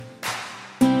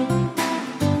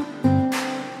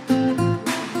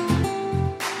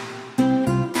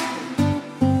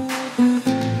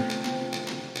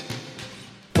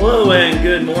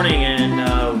good morning,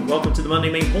 and welcome to the Monday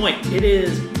Main Point. It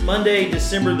is Monday,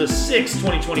 December the 6th,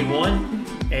 2021,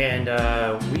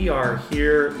 and we are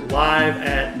here live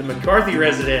at the McCarthy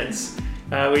residence.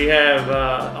 We have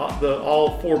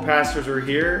all four pastors are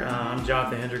here. I'm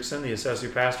Jonathan Hendrickson, the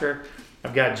associate pastor.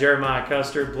 I've got Jeremiah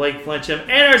Custer, Blake Flincham,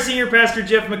 and our senior pastor,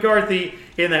 Jeff McCarthy,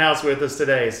 in the house with us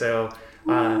today. So,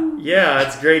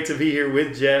 it's great to be here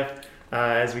with Jeff.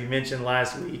 As we mentioned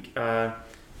last week,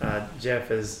 Jeff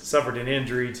has suffered an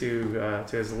injury to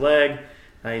his leg.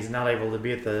 He's not able to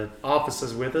be at the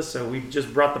offices with us, so we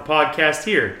just brought the podcast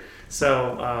here.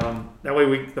 So that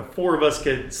way the four of us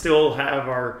could still have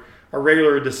our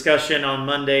regular discussion on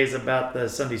Mondays about the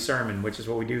Sunday sermon, which is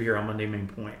what we do here on Monday Main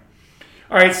Point.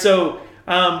 All right, so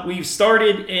we've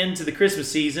started into the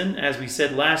Christmas season, as we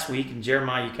said last week, and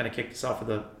Jeremiah, you kind of kicked us off with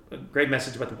a great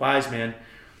message about the wise men.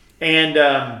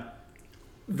 And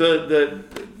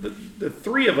the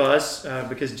three of us,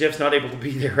 because Jeff's not able to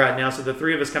be there right now, so the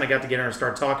three of us kind of got together and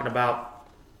started talking about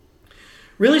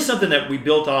really something that we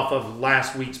built off of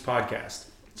last week's podcast.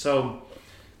 So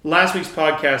last week's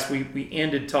podcast, we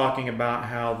ended talking about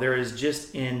how there is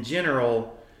just in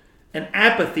general an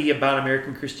apathy about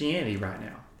American Christianity right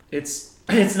now. It's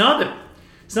not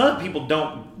that people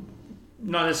not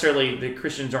necessarily that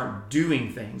Christians aren't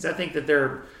doing things. I think that there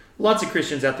are lots of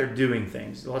Christians out there doing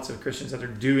things. Lots of Christians out there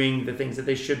doing the things that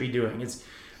they should be doing.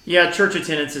 Church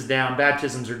attendance is down,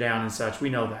 baptisms are down and such. We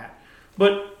know that.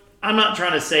 But I'm not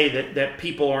trying to say that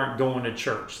people aren't going to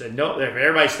church. That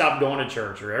everybody stopped going to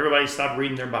church or everybody stopped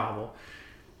reading their Bible.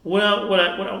 Well, what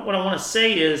I want to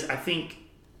say is, I think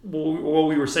what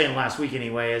we were saying last week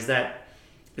anyway, is that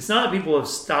it's not that people have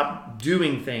stopped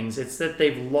doing things. It's that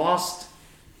they've lost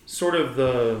sort of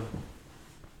the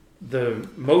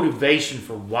motivation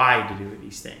for why to do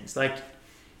these things. Like,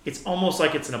 it's almost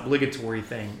like it's an obligatory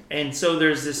thing. And so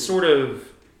there's this sort of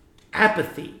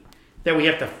apathy that we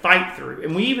have to fight through.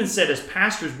 And we even said as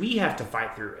pastors, we have to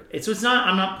fight through it. So it's not,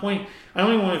 I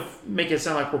don't even want to make it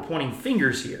sound like we're pointing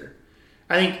fingers here.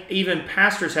 I think even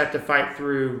pastors have to fight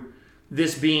through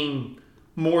this being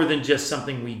more than just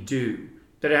something we do.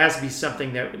 That it has to be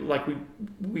something that, like,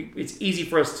 it's easy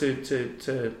for us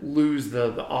to lose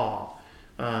the awe.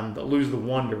 Lose the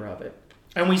wonder of it.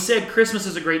 And we said Christmas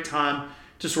is a great time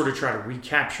to sort of try to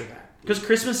recapture that, because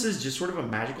Christmas is just sort of a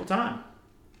magical time.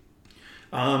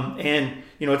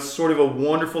 It's sort of a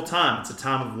wonderful time. It's a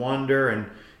time of wonder, and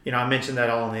I mentioned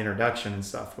that all in the introduction and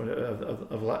stuff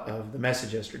of the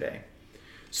message yesterday.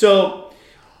 So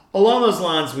along those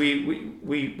lines,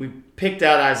 we picked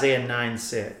out Isaiah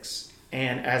 9:6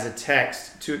 and as a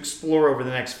text to explore over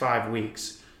the next 5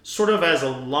 weeks, sort of as a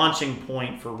launching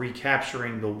point for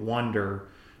recapturing the wonder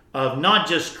of not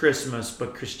just Christmas,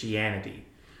 but Christianity.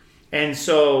 And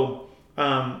so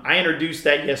I introduced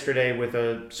that yesterday with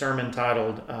a sermon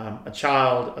titled A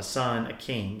Child, a Son, a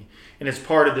King. And it's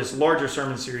part of this larger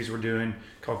sermon series we're doing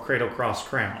called Cradle, Cross,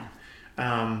 Crown.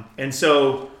 And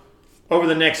so over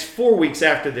the next 4 weeks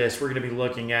after this, we're going to be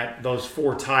looking at those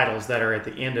four titles that are at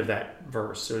the end of that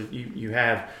verse. So you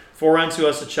have, "For unto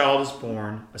us a child is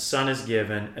born, a son is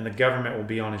given, and the government will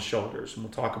be on his shoulders." And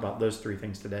we'll talk about those three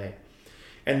things today.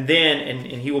 And then,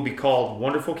 and he will be called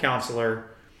Wonderful Counselor,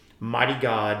 Mighty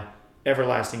God,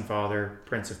 Everlasting Father,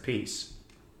 Prince of Peace.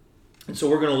 And so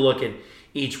we're going to look at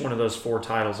each one of those four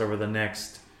titles over the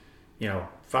next,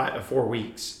 4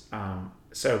 weeks.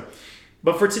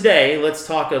 But for today, let's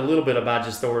talk a little bit about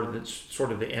just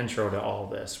sort of the intro to all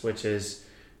this, which is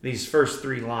these first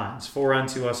three lines. "For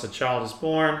unto us a child is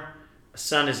born, a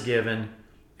son is given,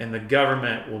 and the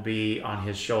government will be on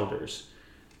his shoulders."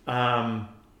 I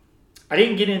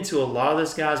didn't get into a lot of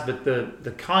this, guys, but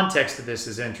the context of this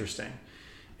is interesting.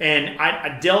 And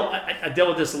I dealt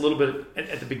with this a little bit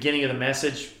at the beginning of the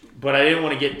message, but I didn't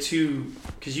want to get too,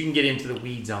 because you can get into the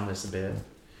weeds on this a bit.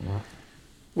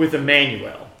 With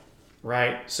Emmanuel.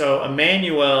 Right, so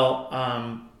Emmanuel,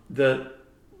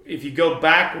 if you go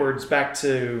backwards back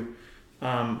to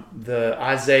the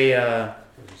Isaiah,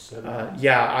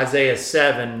 Isaiah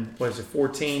 7, what is it,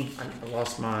 14? I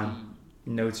lost my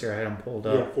notes here. I had them pulled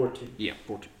up. Yeah, 14. Yeah,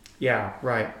 14. Yeah,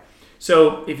 right.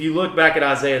 So if you look back at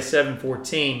Isaiah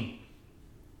 7:14,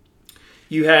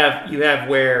 you have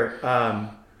where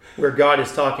God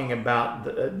is talking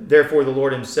about, therefore the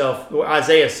Lord Himself.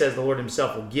 Isaiah says the Lord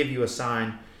Himself will give you a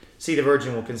sign. See, the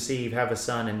virgin will conceive, have a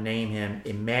son, and name him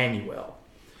Emmanuel.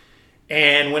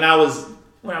 And when I was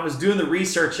doing the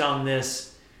research on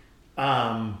this,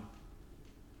 I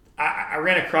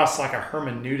ran across like a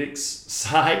hermeneutics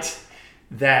site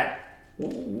that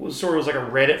was like a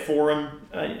Reddit forum,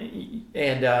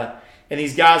 and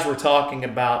these guys were talking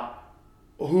about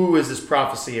who is this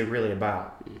prophecy really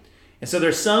about. And so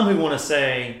there's some who want to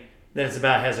say that it's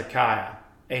about Hezekiah,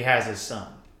 Ahaz's son,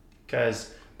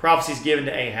 because prophecy is given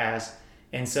to Ahaz,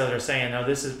 and so they're saying, no,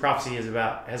 prophecy is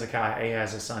about Hezekiah,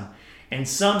 Ahaz's son. And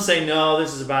some say, no,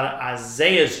 this is about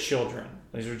Isaiah's children.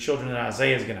 These are children that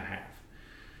Isaiah is going to have.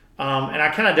 And I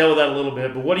kind of dealt with that a little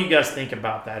bit, but what do you guys think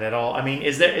about that at all? I mean,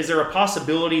 is there a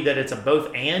possibility that it's a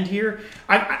both and here?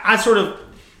 I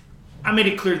made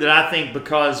it clear that I think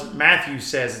because Matthew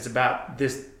says it's about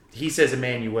this, he says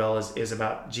Emmanuel is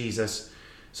about Jesus.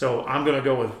 So I'm going to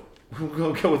go with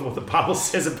what the Bible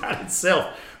says about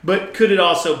itself. But could it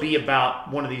also be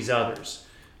about one of these others?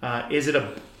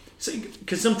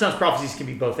 Because sometimes prophecies can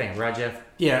be both and, right, Jeff?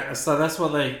 Yeah, so that's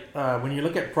what when you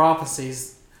look at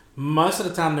prophecies, most of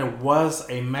the time there was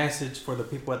a message for the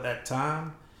people at that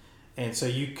time. And so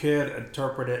you could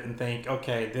interpret it and think,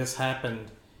 okay, this happened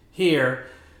here.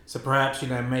 So perhaps,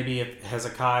 maybe if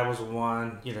Hezekiah was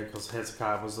one, because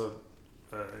Hezekiah was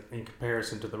in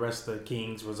comparison to the rest of the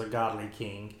kings, was a godly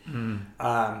king.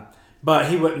 But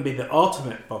he wouldn't be the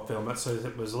ultimate fulfillment. So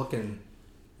it was looking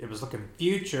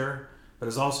future, but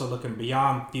it's also looking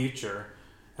beyond future.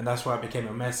 And that's why it became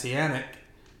a messianic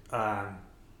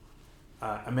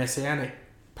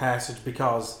passage,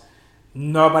 because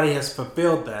nobody has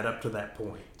fulfilled that up to that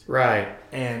point. Right.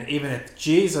 And even if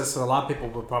Jesus, a lot of people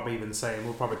would probably even say, and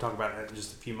we'll probably talk about that in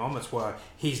just a few moments, where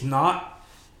he's not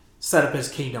set up his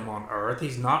kingdom on earth,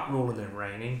 he's not ruling and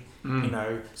reigning,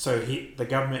 so the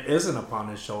government isn't upon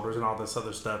his shoulders and all this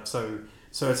other stuff. So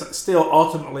it's still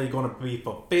ultimately going to be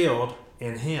fulfilled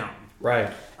in him.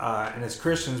 Right. And as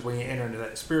Christians, we enter into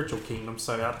that spiritual kingdom.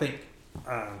 So I think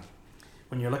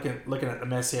when you're looking at the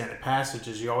messianic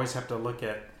passages, you always have to look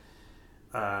at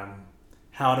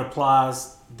how it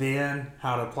applies then,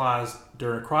 how it applies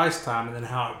during Christ's time, and then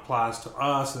how it applies to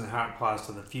us, and how it applies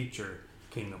to the future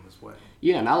kingdom as well.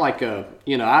 Yeah, and I I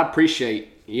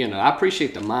appreciate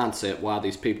the mindset why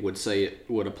these people would say it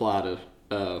would apply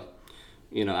to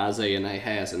Isaiah and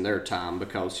Ahaz in their time,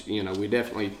 because we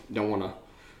definitely don't want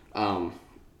to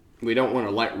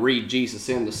read Jesus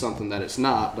into something that it's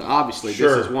not. But obviously,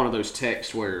 Sure. This is one of those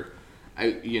texts where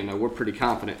we're pretty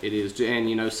confident it is,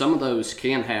 and some of those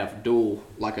can have dual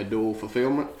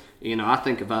fulfillment. I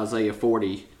think of Isaiah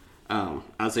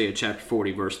chapter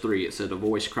 40, verse 3. It said, "A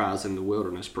voice cries in the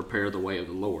wilderness, prepare the way of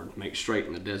the Lord, make straight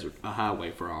in the desert a highway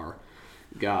for our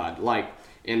God." Like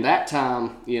in that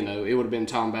time, it would have been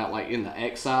talking about like in the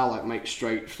exile, like make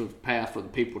straight the path for the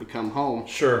people to come home.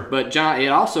 Sure. But it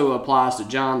also applies to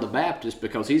John the Baptist,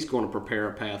 because he's going to prepare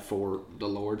a path for the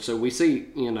Lord. So we see,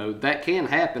 that can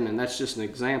happen, and that's just an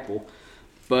example.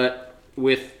 But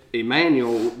with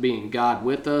Emmanuel being God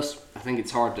with us, I think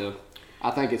it's hard to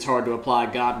apply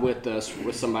God with us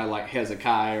with somebody like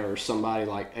Hezekiah or somebody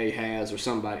like Ahaz, or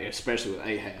somebody, especially with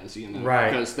Ahaz, Right.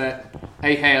 Because that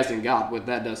Ahaz and God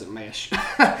that doesn't mesh.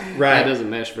 Right. That doesn't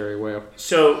mesh very well.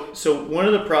 So one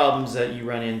of the problems that you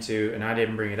run into, and I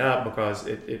didn't bring it up because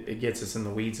it gets us in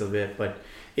the weeds a bit, but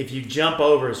if you jump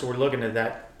over, so we're looking at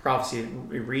that prophecy,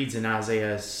 it reads in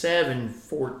Isaiah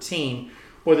 7:14.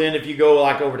 Well, then if you go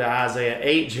like over to Isaiah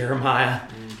 8, Jeremiah,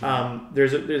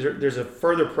 there's a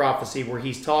further prophecy where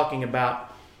he's talking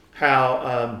about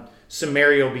how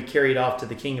Samaria will be carried off to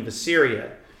the king of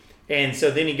Assyria. And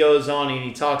so then he goes on and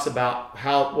he talks about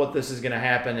what this is going to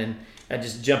happen, and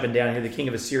just jumping down here, the king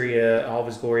of Assyria, all of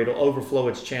his glory, it'll overflow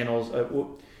its channels.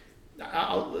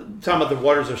 Talking about the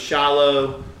waters of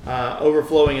Shiloh,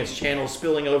 overflowing its channels,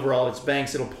 spilling over all its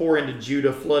banks. It'll pour into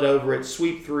Judah, flood over it,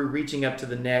 sweep through, reaching up to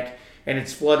the neck, and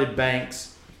its flooded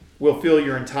banks will fill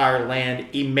your entire land,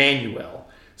 Emmanuel.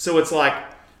 So it's like,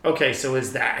 okay, so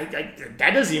is that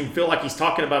doesn't even feel like he's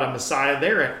talking about a Messiah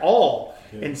there at all.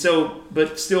 Yeah. And so,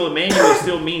 but still, Emmanuel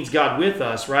still means God with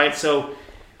us, right? So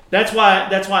that's why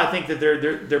I think that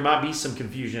there might be some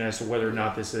confusion as to whether or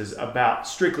not this is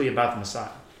strictly about the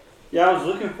Messiah. Yeah, I was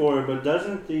looking for it, but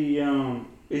doesn't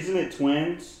isn't it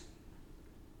twins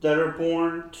that are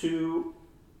born to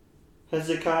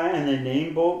Hezekiah, and they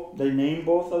name both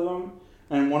of them,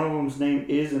 and one of them's name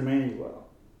is Emmanuel.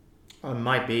 It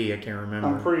might be. I can't remember.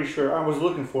 I'm pretty sure. I was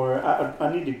looking for it.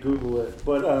 I need to Google it,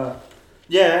 but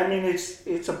yeah, I mean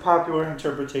it's a popular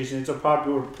interpretation. It's a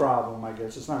popular problem, I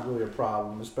guess. It's not really a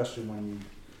problem, especially when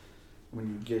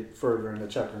you get further into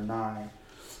chapter 9.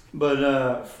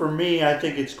 But for me, I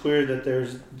think it's clear that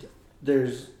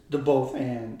there's the both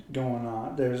and going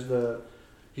on.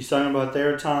 He's talking about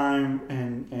their time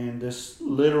and this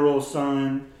literal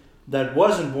son that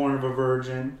wasn't born of a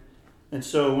virgin. And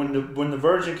so when the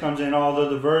virgin comes in, although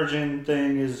the virgin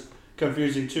thing is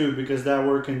confusing too, because that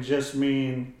word can just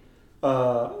mean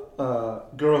girl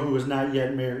who is not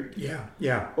yet married. Yeah.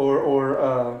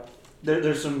 Or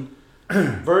there's some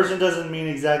Virgin doesn't mean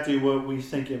exactly what we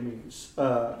think it means.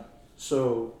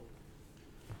 So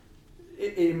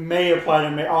it may apply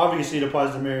to Mary. Obviously, it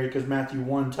applies to Mary because Matthew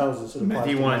 1 tells us it applies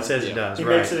Matthew to 1 Mary. says it does. He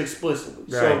Right. makes it explicitly.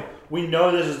 Right. So we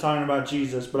know this is talking about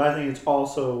Jesus, but I think it's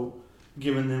also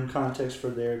giving them context for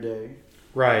their day.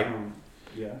 Right.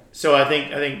 Yeah. So I think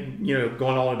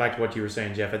going all the way back to what you were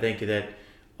saying, Jeff. I think that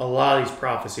a lot of these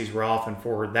prophecies were often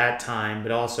for that time,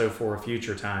 but also for a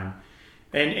future time.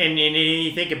 And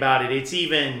you think about it,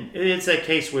 it's a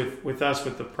case with us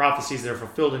with the prophecies that are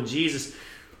fulfilled in Jesus.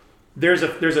 There's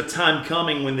a time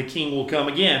coming when the King will come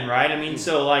again, right? I mean,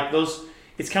 so like those,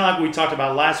 it's kind of like we talked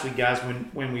about last week, guys,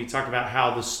 when we talked about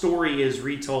how the story is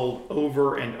retold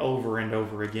over and over and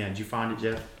over again. Did you find it,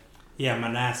 Jeff? Yeah,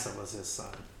 Manasseh was his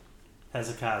son.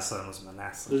 Hezekiah's son was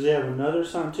Manasseh. Does he have another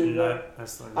son too? No,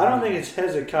 that's the I don't think it's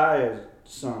Hezekiah's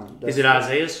son. Is it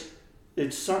Isaiah's?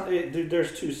 It's son.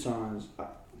 There's two sons.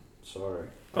 Sorry.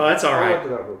 Oh, that's all I'll right.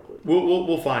 look it up real quick.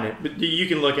 We'll find it, but you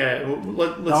can look at it.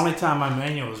 The only time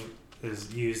Emmanuel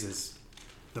is used is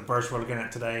the verse we're looking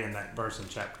at today and that verse in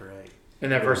chapter 8. In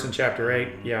that verse in chapter 8,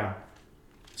 yeah.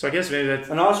 So I guess maybe that's...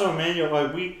 And also Emmanuel,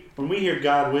 like when we hear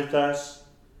God with us,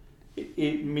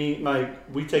 it mean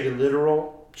like we take it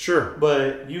literal. Sure.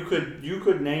 But you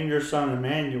could name your son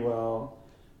Emmanuel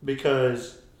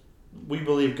because we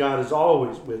believe God is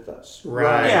always with us.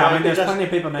 Right. Yeah, I mean, there's plenty of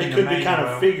people named It could Emmanuel. be kind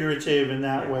of figurative in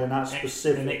that way, not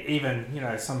specific. And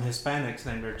even, some Hispanics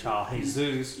named their child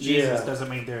Jesus. Jesus Yeah. doesn't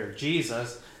mean they're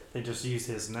Jesus. They just use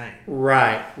his name.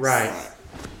 Right.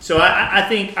 So I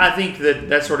think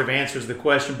that sort of answers the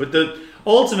question. But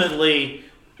ultimately,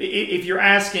 if you're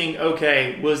asking,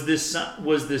 okay, was this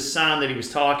sign that he was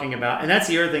talking about? And that's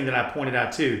the other thing that I pointed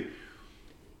out too.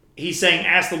 He's saying,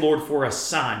 ask the Lord for a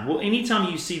sign. Well, anytime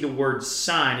you see the word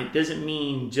sign, it doesn't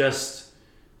mean just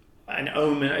an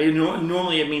omen.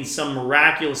 Normally it means some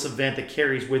miraculous event that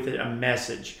carries with it a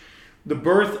message. The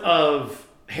birth of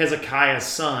Hezekiah's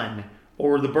son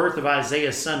or the birth of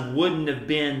Isaiah's son wouldn't have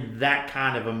been that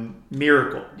kind of a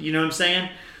miracle. You know what I'm saying?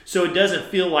 So it doesn't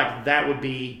feel like that would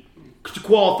be to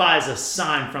qualify as a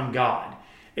sign from God.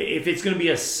 If it's going to be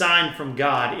a sign from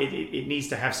God, it needs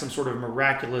to have some sort of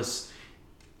miraculous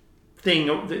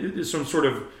thing, some sort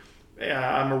of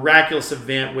a miraculous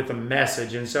event with a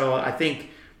message. And so I think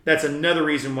that's another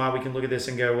reason why we can look at this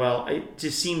and go, well, it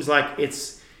just seems like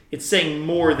it's saying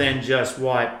more than just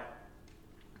what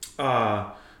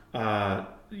what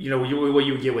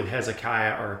you would get with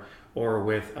Hezekiah or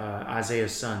with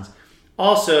Isaiah's sons.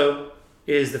 Also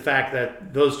is the fact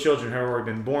that those children had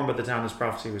already been born by the time this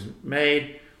prophecy was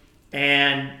made,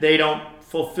 and they don't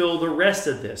fulfill the rest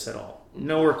of this at all.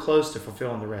 Nowhere close to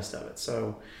fulfilling the rest of it.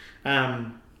 So,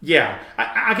 I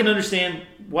can understand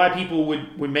why people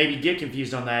would maybe get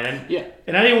confused on that.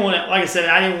 And I didn't want to, like I said,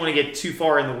 I didn't want to get too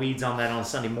far in the weeds on that on a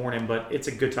Sunday morning, but it's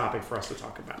a good topic for us to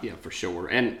talk about. Yeah, for sure.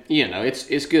 And,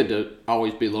 it's good to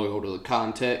always be loyal to the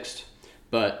context,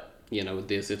 but, with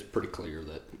this, it's pretty clear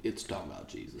that it's talking about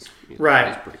Jesus. Right.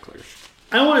 It's pretty clear.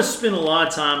 I don't want to spend a lot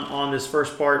of time on this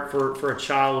first part for a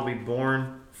child to be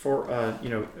born.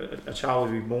 A child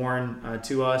would be born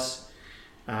to us,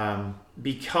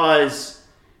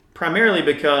 primarily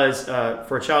because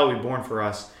for a child would be born for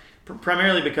us,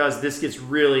 primarily because this gets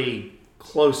really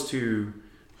close to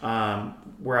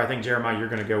where I think, Jeremiah, you're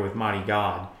going to go with mighty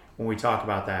God when we talk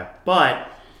about that.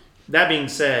 But that being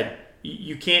said,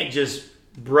 you can't just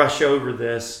brush over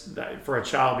this for a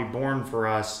child to be born for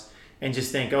us and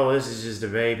just think, oh, this is just a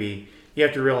baby. You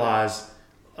have to realize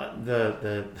like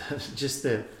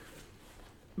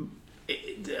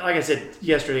I said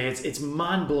yesterday, it's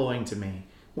mind-blowing to me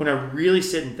when I really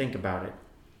sit and think about it,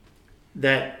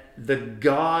 that the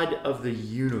God of the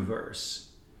universe,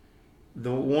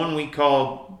 the one we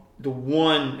call the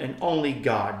one and only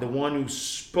God, the one who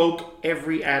spoke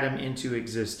every atom into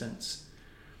existence,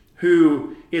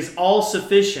 who is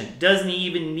all-sufficient, doesn't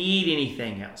even need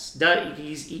anything else,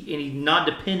 he's not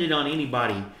dependent on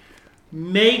anybody,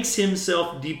 makes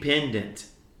himself dependent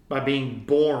by being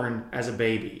born as a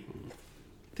baby.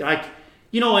 Like,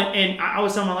 and I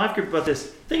was telling my life group about this.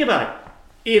 Think about it.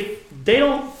 If they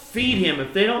don't feed him,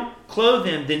 if they don't clothe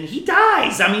him, then he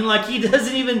dies. I mean, like, he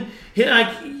doesn't even, you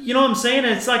know what I'm saying?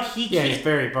 It's like he can't. Yeah, he's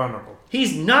very vulnerable.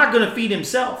 He's not going to feed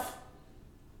himself.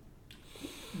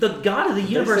 The God of the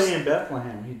universe. They say in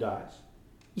Bethlehem he dies.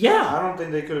 Yeah. I don't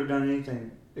think they could have done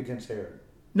anything against Herod.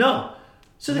 No.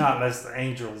 So not unless the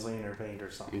angels intervened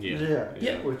or something.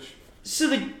 Yeah. So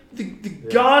the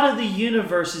God of the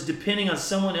universe is depending on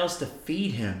someone else to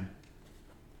feed him.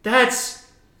 That's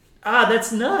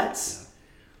nuts.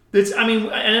 And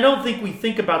I don't think we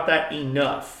think about that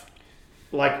enough.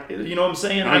 Like, you know what I'm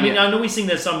saying? Oh, I mean, yeah. I know we sing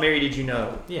that song, Mary, Did You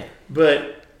Know? Yeah.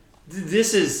 But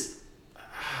this is,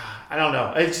 I don't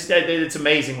know. It's just, it's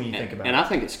amazing when you think about And it. I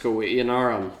think it's cool. In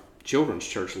our children's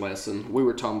church lesson, we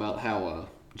were talking about how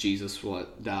Jesus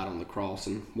died on the cross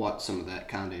and what some of that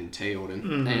kind of entailed.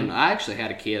 And I actually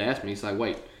had a kid ask me, he's like,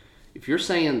 wait, if you're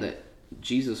saying that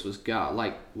Jesus was God,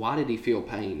 like, why did he feel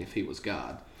pain if he was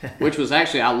God? Which was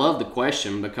actually, I love the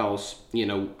question because,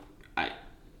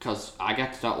 because I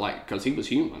got to talk, because he was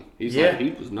human. He's like,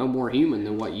 he was no more human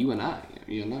than what you and I,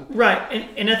 Right,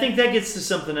 and I think that gets to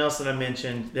something else that I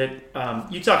mentioned, that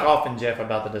you talk often, Jeff,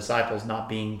 about the disciples not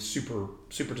being super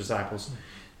disciples.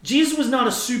 Jesus was not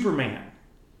a Superman.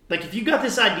 Like, if you got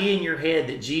this idea in your head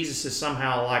that Jesus is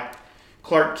somehow like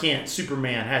Clark Kent,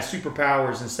 Superman, has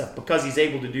superpowers and stuff because he's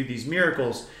able to do these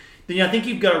miracles, then I think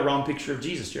you've got a wrong picture of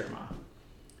Jesus, Jeremiah.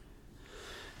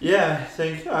 Yeah,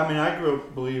 I grew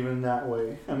up believing that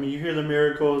way. I mean, you hear the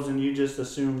miracles and you just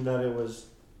assume that it was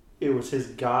his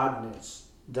godness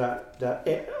that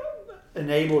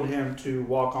enabled him to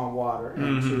walk on water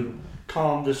and to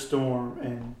calm the storm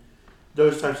and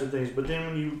those types of things. But then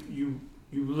when you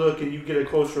look and you get a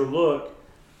closer look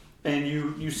and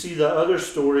you see the other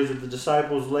stories of the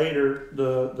disciples later,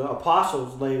 the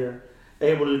apostles later,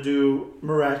 able to do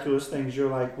miraculous things,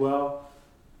 you're like, well,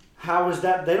 how is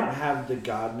that? They don't have the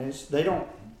godness.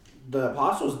 The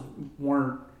apostles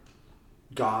weren't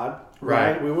God,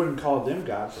 right? We wouldn't call them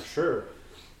God for sure.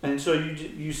 And so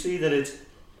you see that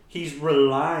he's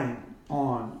relying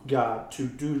on God to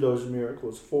do those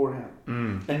miracles for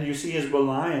him. And you see his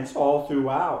reliance all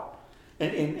throughout.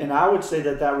 And I would say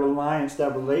that reliance,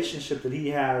 that relationship that he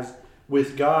has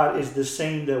with God is the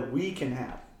same that we can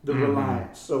have, the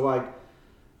reliance. So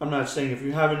I'm not saying if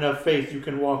you have enough faith, you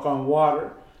can walk on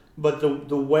water. But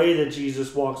the way that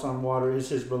Jesus walks on water is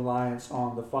his reliance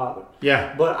on the Father.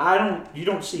 Yeah. But you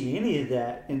don't see any of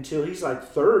that until he's like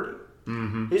 30.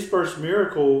 His first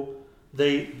miracle,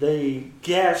 they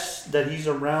guess that he's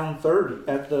around 30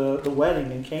 at the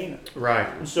wedding in Cana. Right.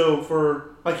 And so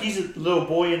he's a little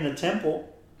boy in the temple.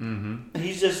 And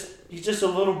he's just a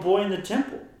little boy in the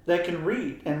temple that can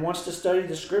read and wants to study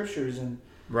the scriptures and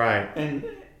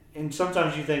and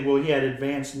sometimes you think, well, he had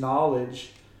advanced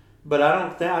knowledge. But I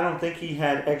don't think he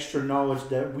had extra knowledge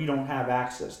that we don't have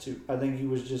access to. I think he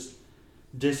was just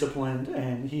disciplined,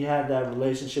 and he had that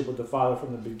relationship with the Father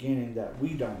from the beginning that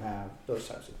we don't have. Those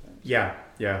types of things. Yeah.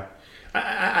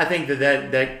 I think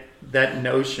that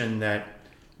notion that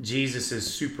Jesus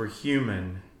is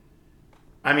superhuman.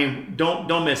 I mean,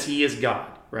 don't miss, he is God,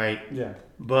 right? Yeah.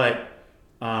 But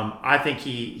I think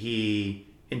he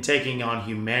in taking on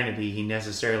humanity, he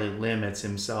necessarily limits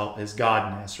himself, his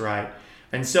godness, right?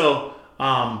 And so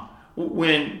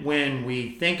when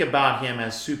we think about him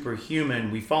as superhuman,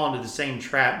 we fall into the same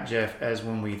trap, Jeff, as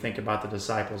when we think about the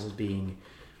disciples as being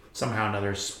somehow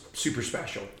another super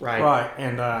special, right? Right.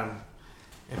 And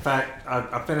in fact,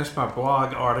 I finished my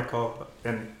blog article,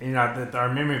 and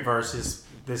our memory verses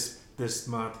this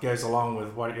month goes along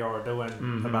with what y'all are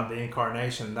doing about the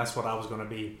incarnation. That's what I was going to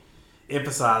be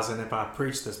emphasizing if I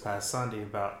preached this past Sunday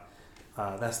about.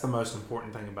 That's the most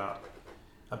important thing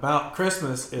about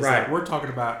Christmas is that we're talking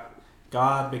about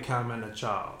God becoming a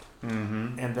child,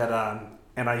 and that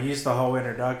and I used the whole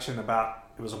introduction about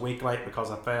it was a week late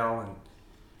because I fell and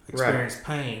experienced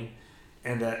pain,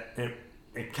 and that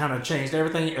it kind of changed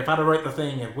everything. If I'd have wrote the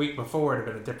thing a week before, it'd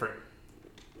have been a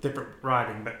different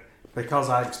writing, but because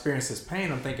I experienced this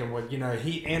pain, I'm thinking, well,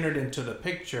 he entered into the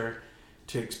picture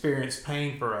to experience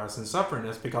pain for us and suffering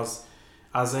us because.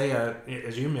 Isaiah,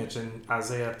 as you mentioned,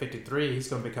 Isaiah 53, he's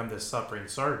going to become this suffering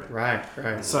servant. Right.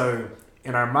 So,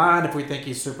 in our mind, if we think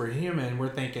he's superhuman, we're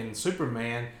thinking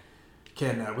Superman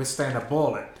can withstand a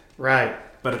bullet. Right.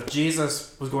 But if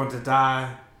Jesus was going to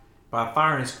die by a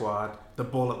firing squad, the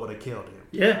bullet would have killed him.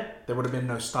 Yeah. There would have been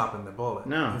no stopping the bullet.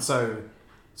 No. And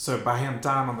so by him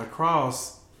dying on the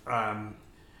cross,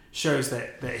 shows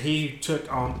that he took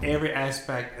on every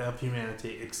aspect of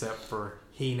humanity except for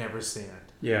he never sinned.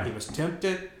 Yeah. He was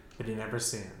tempted, but he never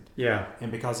sinned. Yeah.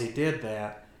 And because he did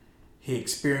that, he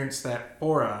experienced that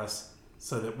for us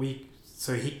so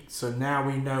now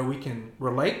we know we can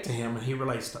relate to him and he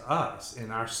relates to us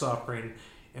in our suffering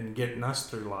and getting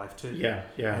us through life too. Yeah.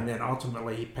 And then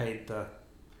ultimately he paid the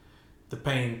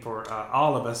pain for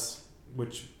all of us,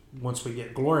 which once we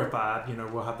get glorified,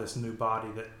 we'll have this new body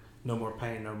that no more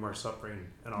pain, no more suffering,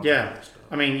 and all that other stuff.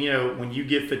 I mean, when you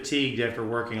get fatigued after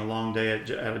working a long day at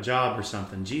a job or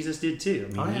something, Jesus did too.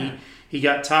 I mean, he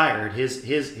got tired.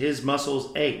 His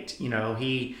muscles ached.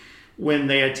 When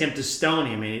they attempt to stone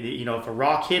him, if a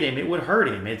rock hit him, it would hurt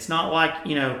him. It's not like,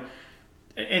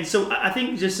 and so I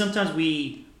think just sometimes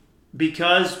we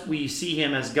because we see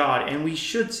him as God, and we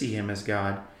should see him as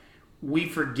God, we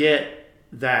forget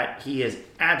that he is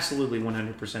absolutely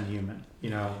 100% human.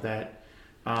 That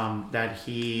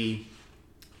he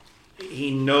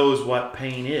knows what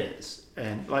pain is,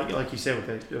 and like you said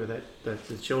with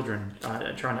the children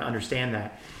trying to understand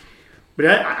that. But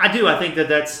I think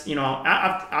that's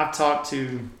I've talked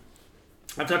to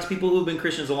people who've been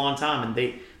Christians a long time, and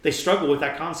they struggle with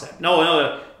that concept.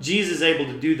 No, Jesus is able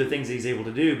to do the things that he's able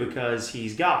to do because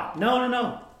he's God.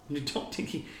 No. You don't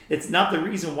think it's not the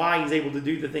reason why he's able to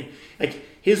do the thing. Like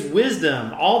his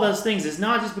wisdom, all those things, is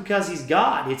not just because he's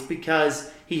God. It's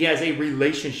because he has a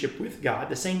relationship with God,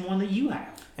 the same one that you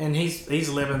have. And he's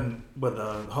living with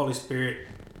the Holy Spirit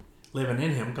living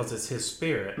in him because it's his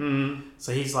spirit. Mm-hmm.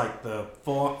 So he's like the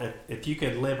full. If you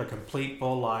could live a complete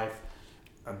full life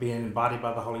of being embodied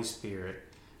by the Holy Spirit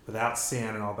without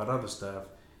sin and all that other stuff,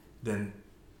 then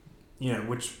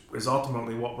which is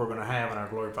ultimately what we're going to have in our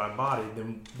glorified body,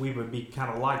 then we would be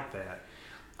kind of like that.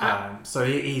 So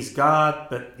he's God,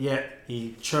 but yet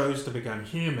he chose to become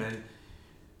human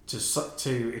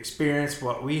to experience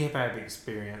what we have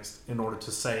experienced in order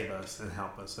to save us and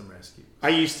help us and rescue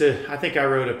us. I think I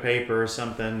wrote a paper or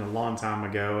something a long time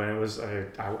ago, and it was,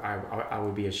 I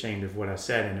would be ashamed of what I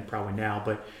said in it probably now,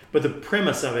 but the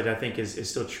premise of it I think is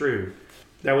still true,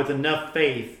 that with enough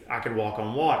faith I could walk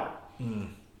on water.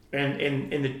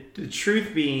 And the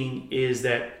truth being is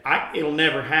that it'll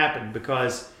never happen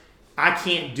because I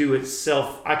can't do it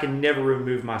I can never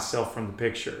remove myself from the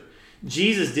picture.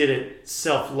 Jesus did it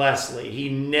selflessly. He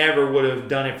never would have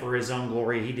done it for his own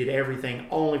glory. He did everything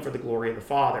only for the glory of the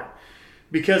Father.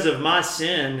 Because of my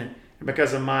sin and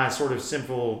because of my sort of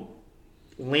sinful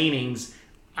leanings,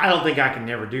 I don't think I can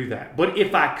never do that. But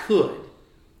if I could,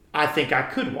 I think I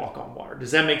could walk on water.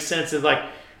 Does that make sense? It's like,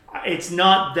 it's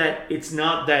not that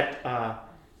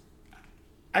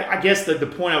I guess the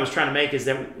point I was trying to make is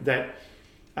that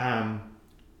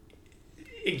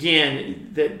again,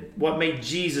 that what made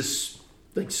Jesus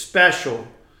like special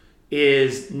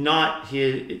is not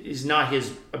his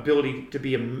ability to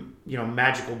be a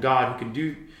magical God who can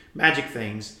do magic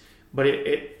things, but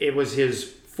it was his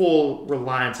full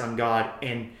reliance on God,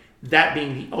 and that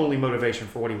being the only motivation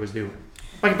for what he was doing.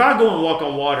 Like if I go and walk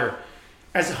on water,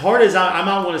 as hard as I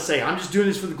might want to say, I'm just doing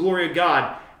this for the glory of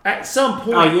God, at some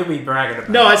point... Oh, you'll be bragging about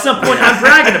it. No, at some point, I'm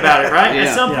bragging about it, right? Yeah.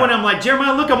 At some point, I'm like,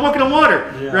 Jeremiah, look, I'm walking on water,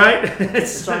 right?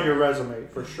 It's on your resume,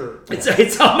 for sure.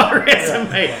 It's on my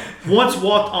resume. Yeah. Once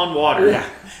walked on water. Yeah.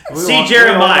 See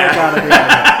Jeremiah.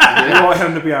 We want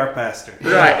him to be our pastor.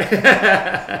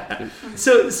 Right.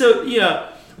 So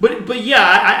but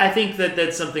yeah, I think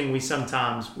that's something we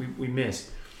sometimes we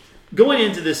miss. Going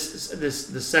into the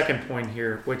second point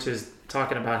here, which is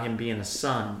talking about him being a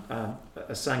son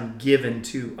given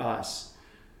to us,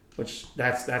 which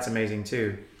that's amazing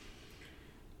too.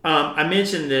 I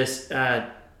mentioned this when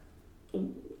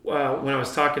I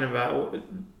was talking about.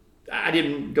 I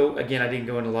didn't go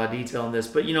into a lot of detail on this,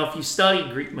 but if you study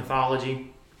Greek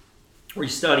mythology or you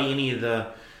study any of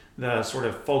the sort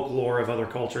of folklore of other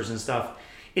cultures and stuff,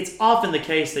 it's often the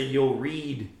case that you'll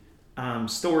read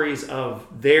stories of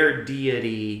their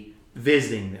deity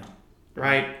visiting them,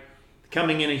 right?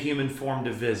 Coming in a human form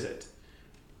to visit,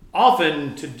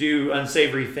 often to do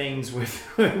unsavory things with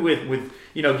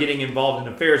getting involved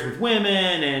in affairs with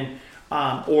women, and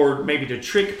or maybe to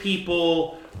trick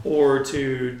people or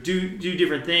to do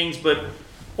different things,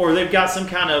 or they've got some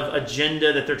kind of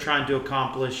agenda that they're trying to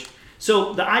accomplish.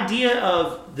 So the idea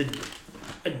of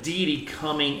a deity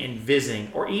coming and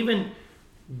visiting, or even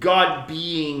God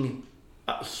being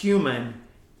human,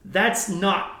 that's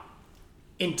not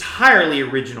entirely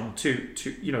original to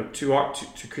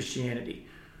Christianity.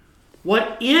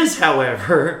 What is,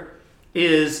 however,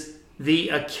 is the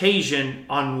occasion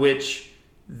on which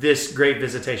this great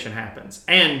visitation happens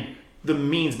and the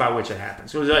means by which it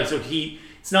happens. So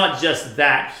it's not just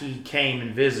that he came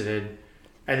and visited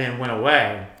and then went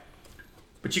away.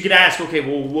 But you could ask, okay,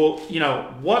 well,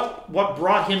 what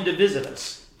brought him to visit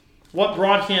us? What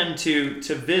brought him to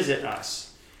visit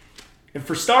us? And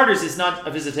for starters, it's not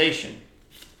a visitation.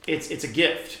 It's a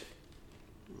gift.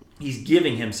 He's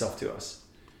giving himself to us.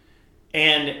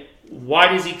 And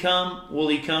why does he come? Well,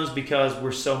 he comes because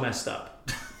we're so messed up.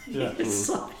 Yeah.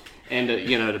 And to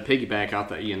piggyback out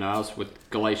that, I was with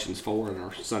Galatians 4 in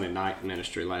our Sunday night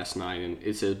ministry last night, and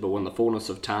it says, "But when the fullness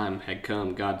of time had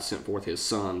come, God sent forth his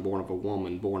Son, born of a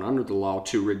woman, born under the law,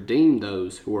 to redeem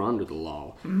those who were under the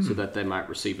law, so that they might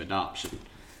receive adoption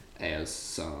as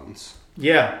sons."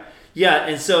 Yeah.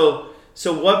 And so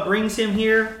what brings him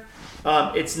here?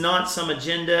 It's not some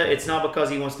agenda. It's not because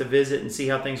he wants to visit and see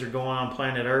how things are going on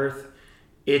planet Earth.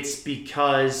 it's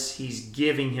because he's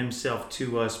giving himself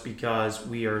to us because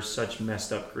we are such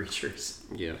messed up creatures.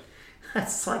 Yeah.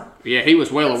 That's like... Yeah, he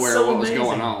was well That's aware so of what amazing. was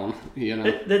going on. You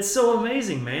know. That's so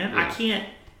amazing, man. Yeah. I can't...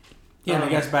 Yeah, and it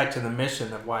gets back to the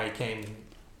mission of why he came,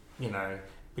 you know,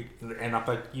 and I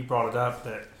think you brought it up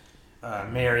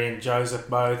that Mary and Joseph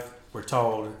both were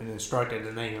told and instructed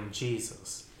in the name of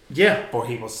Jesus. Yeah. For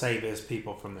he will save his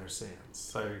people from their sins.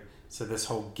 So this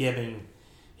whole giving,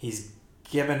 he's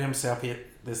given himself,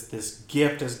 this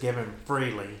gift is given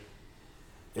freely,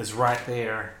 is right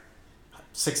there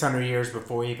 600 years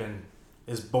before he even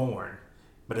is born.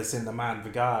 But it's in the mind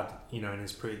of God, you know, in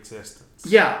his pre-existence.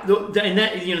 Yeah, and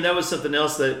that, you know, that was something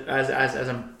else that as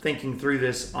I'm thinking through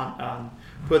this on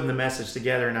putting the message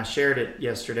together, and I shared it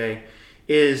yesterday,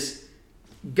 is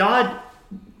God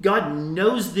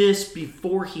knows this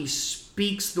before he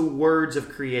speaks the words of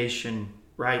creation,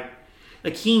 right?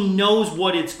 Like he knows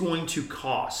what it's going to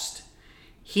cost.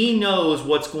 He knows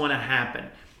what's going to happen.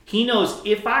 He knows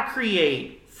if I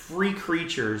create free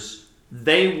creatures,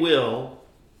 they will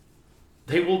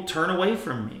turn away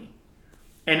from me.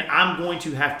 And I'm going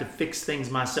to have to fix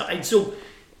things myself. And so,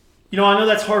 you know, I know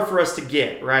that's hard for us to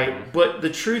get, right? But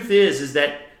the truth is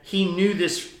that he knew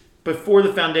this before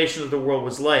the foundation of the world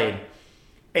was laid.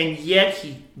 And yet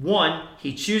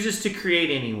he chooses to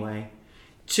create anyway.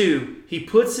 2, he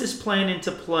puts his plan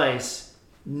into place,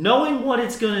 knowing what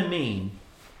it's going to mean,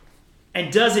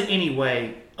 and does it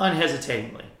anyway,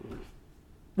 unhesitatingly.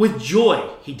 With joy,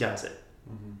 he does it.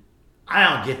 Mm-hmm. I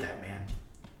don't get that, man.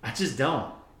 I just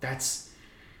don't.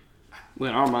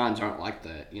 Well, our minds aren't like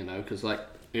that, you know, because, like,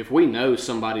 if we know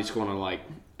somebody's going to, like...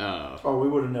 we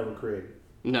would have never created.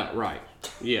 No, right.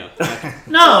 Yeah.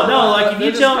 No, like, if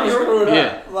you tell me...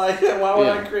 Yeah. Like, why would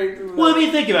I create... Well, I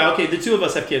mean, think about it. Okay, the two of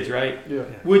us have kids, right? Yeah.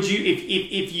 Would you,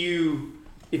 if you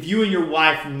and your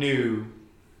wife knew...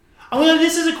 I mean,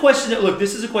 this is a question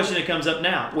that comes up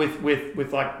now with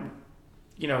like,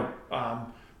 you know,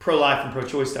 pro-life and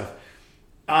pro-choice stuff.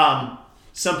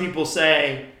 Some people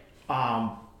say...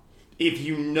 if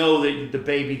you know that the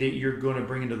baby that you're going to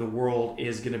bring into the world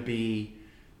is going to be,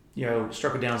 you know,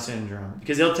 struck with Down syndrome,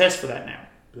 because they'll test for that now.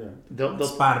 Yeah. They'll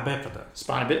spina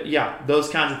bifida. Yeah, those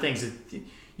kinds of things.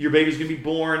 Your baby's going to be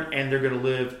born, and they're going to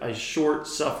live a short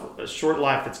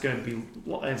life that's going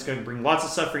to bring lots of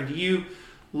suffering to you,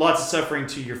 lots of suffering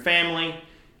to your family.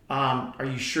 Are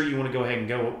you sure you want to go ahead and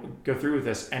go through with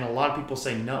this? And a lot of people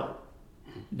say no,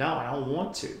 I don't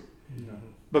want to,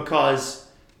 because.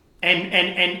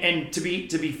 And to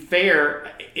be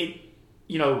fair,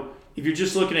 you know, if you're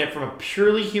just looking at it from a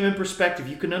purely human perspective,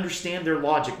 you can understand their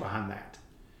logic behind that.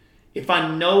 If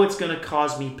I know it's going to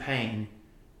cause me pain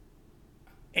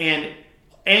and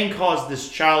cause this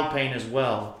child pain as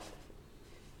well,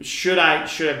 should I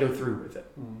go through with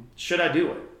it? Mm-hmm. Should I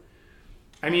do it?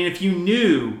 I mean, if you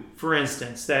knew, for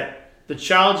instance, that the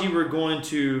child you were going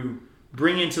to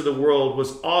bring into the world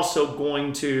was also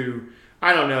going to,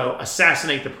 I don't know,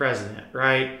 assassinate the president,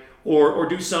 right? Or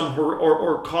do some,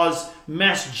 or cause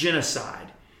mass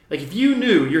genocide. Like, if you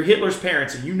knew you're Hitler's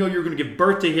parents and you know you're going to give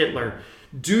birth to Hitler,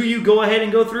 do you go ahead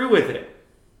and go through with it?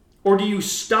 Or do you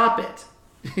stop it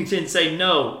and say,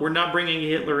 no, we're not bringing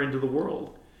Hitler into the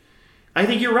world? I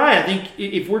think you're right. I think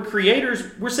if we're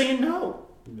creators, we're saying no.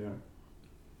 Yeah.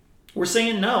 We're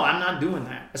saying, no, I'm not doing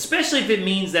that. Especially if it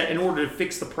means that in order to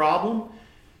fix the problem,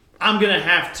 I'm going to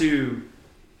have to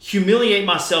humiliate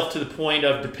myself to the point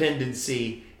of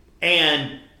dependency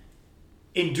and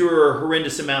endure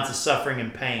horrendous amounts of suffering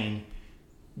and pain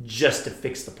just to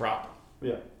fix the problem.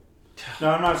 Yeah.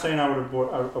 No, I'm not saying I would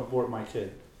abort my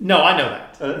kid. No, I know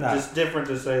that. No. It's different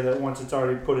to say that once it's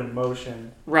already put in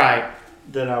motion, Right.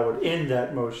 then I would end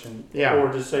that motion. Yeah.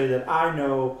 Or to say that I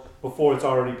know before it's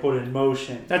already put in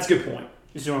motion. That's a good point.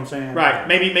 You see what I'm saying? Right.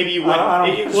 Maybe you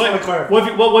wouldn't. just want to clarify.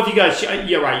 What if you guys?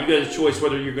 Yeah, right. You got a choice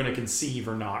whether you're going to conceive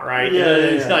or not. Right. Yeah.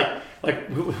 It's yeah. like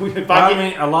if I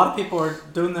mean, a lot of people are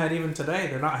doing that even today.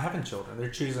 They're not having children. They're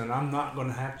choosing, I'm not going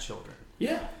to have children.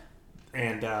 Yeah.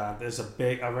 And I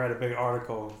read a big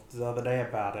article the other day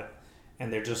about it,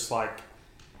 and they're just like,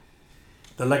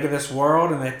 they look at this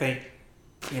world and they think,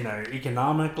 you know,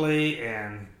 economically,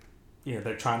 and you know,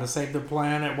 they're trying to save the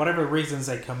planet, whatever reasons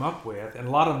they come up with, and a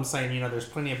lot of them saying, you know, there's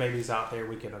plenty of babies out there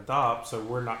we can adopt, so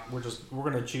we're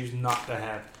going to choose not to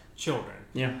have children.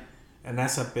 Yeah. And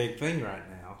that's a big thing right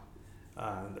now,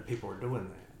 that people are doing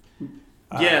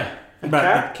that. Yeah.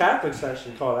 But Catholics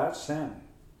actually call that sin.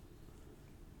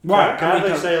 right,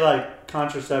 Catholics say like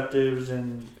contraceptives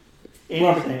and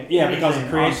anything. because anything in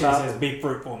creation it on top says of- be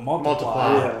fruitful and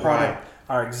multiply. Multiply, Part right. of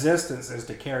our existence is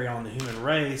to carry on the human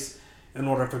race in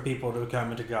order for people to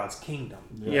come into God's kingdom.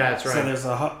 Yeah, that's right. So there's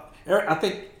I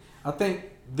think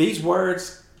these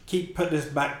words keep putting us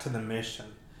back to the mission,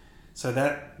 so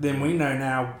that then we know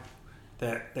now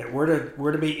that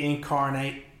we're to be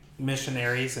incarnate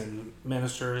missionaries and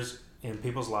ministers in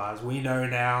people's lives. We know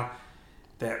now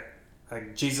that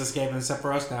Jesus gave himself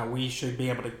for us. Now we should be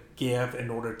able to give in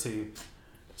order to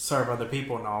serve other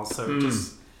people and all. So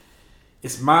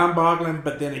it's mind-boggling,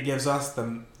 but then it gives us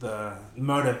the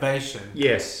motivation,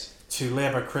 yes, to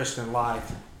live a Christian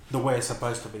life the way it's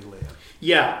supposed to be lived.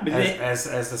 Yeah, but as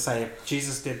to say, if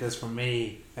Jesus did this for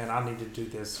me, and I need to do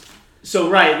this.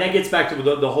 So right, and that gets back to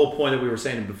the whole point that we were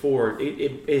saying before.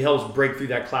 It helps break through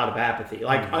that cloud of apathy.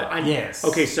 Like, yes.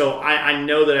 Okay, so I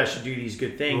know that I should do these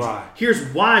good things. Right. Here's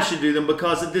why I should do them,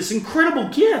 because of this incredible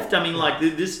gift. I mean, like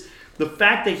the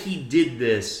fact that he did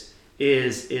this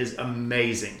is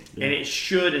amazing, and it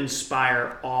should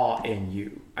inspire awe in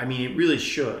you. I mean, it really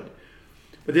should.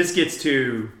 But this gets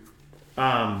to,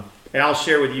 and I'll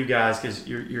share with you guys because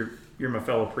you're my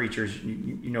fellow preachers.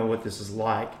 You know what this is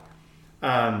like.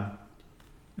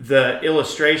 The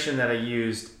illustration that I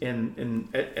used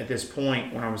at this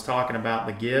point when I was talking about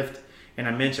the gift, and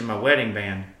I mentioned my wedding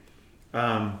band,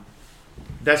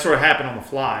 that sort of happened on the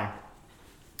fly.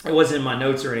 It wasn't in my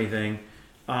notes or anything,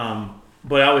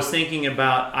 but I was thinking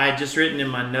about, I had just written in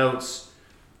my notes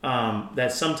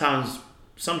that sometimes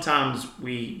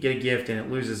we get a gift and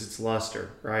it loses its luster,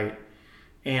 right?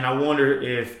 And I wonder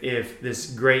if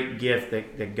this great gift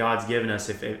that God's given us,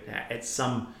 if it, at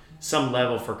some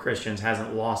level for Christians,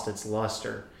 hasn't lost its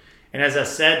luster. And as I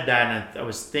said that, and I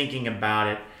was thinking about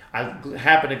it, I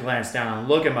happened to glance down and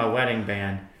look at my wedding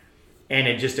band, and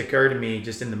it just occurred to me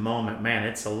just in the moment, man,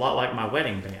 it's a lot like my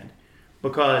wedding band.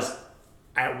 Because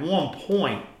at one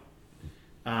point,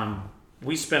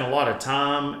 we spent a lot of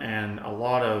time and a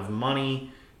lot of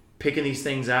money picking these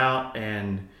things out,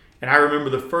 and I remember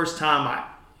the first time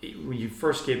when you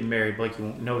first get married, Blake, you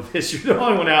won't know this. You're the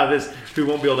only one out of this who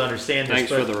won't be able to understand this.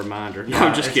 Thanks for the reminder. Yeah, No,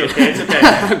 I'm just kidding. Okay, it's okay.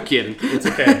 I'm kidding. It's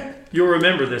okay. You'll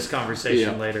remember this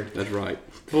conversation later. That's right.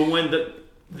 But when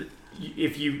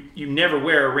if you never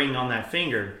wear a ring on that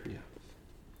finger,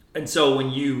 and so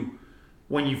when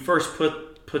you first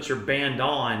put your band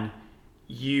on,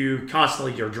 you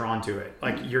constantly are drawn to it.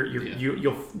 Like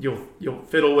you'll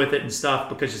fiddle with it and stuff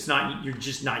because you're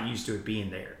just not used to it being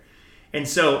there. And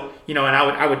so, and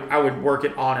I would work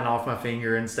it on and off my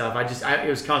finger and stuff. I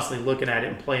was constantly looking at it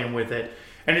and playing with it.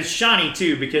 And it's shiny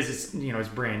too because it's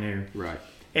brand new. Right.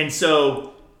 And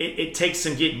so it takes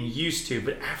some getting used to,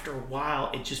 but after a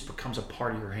while it just becomes a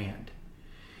part of your hand.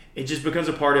 It just becomes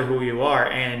a part of who you are,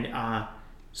 and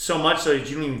so much so that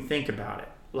you don't even think about it.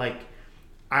 Like,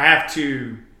 I have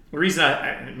to,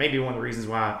 maybe one of the reasons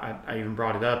why I even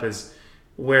brought it up is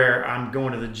where I'm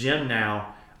going to the gym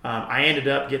now. I ended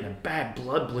up getting a bad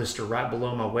blood blister right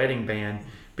below my wedding band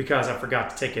because I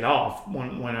forgot to take it off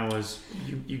when I was,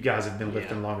 you guys have been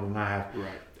lifting longer than I have.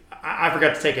 Right. I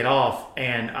forgot to take it off,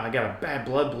 and I got a bad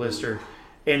blood blister.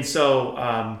 And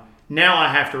so now I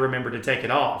have to remember to take it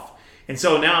off. And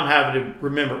so now I'm having to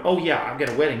remember, oh yeah, I've got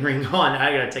a wedding ring on.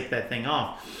 I got to take that thing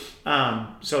off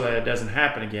so that it doesn't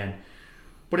happen again.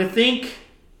 But I think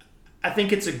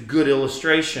it's a good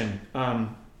illustration,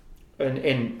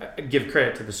 and give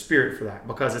credit to the Spirit for that,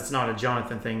 because it's not a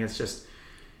Jonathan thing. It's just,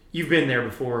 you've been there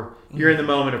before. You're in the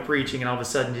moment of preaching, and all of a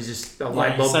sudden you just a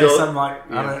light bulb say goes. something like,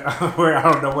 I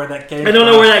don't know where that came from. I don't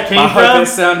know where that came I from. hope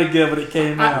it sounded good, but it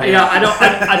came out.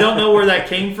 I don't know where that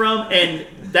came from, and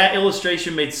that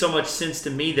illustration made so much sense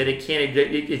to me that it can't.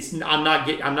 I'm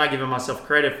not giving myself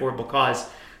credit for it because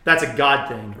that's a God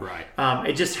thing. Right.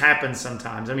 It just happens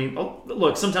sometimes. I mean,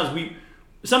 look, sometimes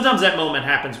that moment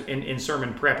happens in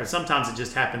sermon prep, and sometimes it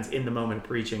just happens in the moment of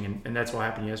preaching, and that's what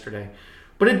happened yesterday.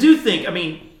 But I do think,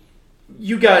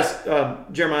 you guys,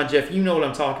 Jeremiah, Jeff, you know what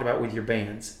I'm talking about with your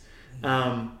bands.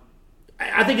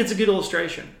 I think it's a good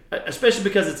illustration, especially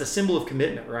because it's a symbol of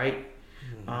commitment, right?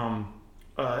 And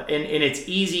it's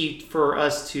easy for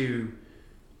us to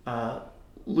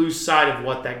lose sight of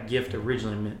what that gift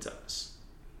originally meant to us.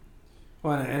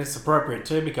 Well, and it's appropriate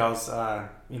too because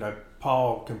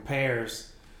Paul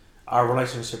compares our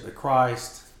relationship with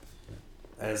Christ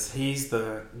as he's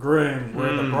the groom,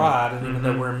 we're the bride, and even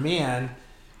though we're men,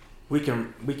 we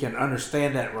can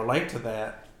understand that, relate to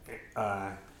that,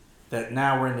 that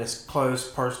now we're in this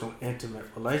close, personal, intimate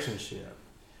relationship.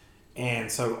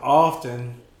 And so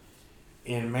often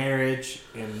in marriage,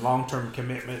 in long-term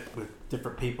commitment with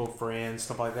different people, friends,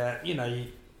 stuff like that, you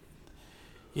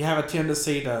have a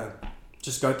tendency to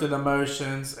just go through the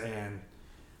motions, and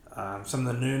some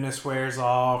of the newness wears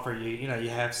off, or you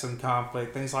have some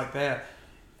conflict, things like that.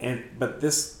 But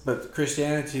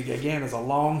Christianity again is a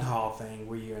long haul thing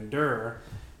where you endure,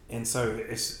 And so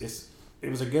it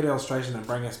was a good illustration to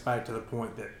bring us back to the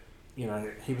point that, you know,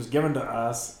 he was given to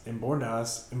us and born to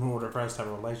us in order for us to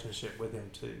have a relationship with him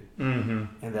too.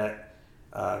 Mm-hmm. And that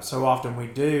so often we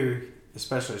do,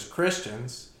 especially as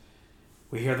Christians,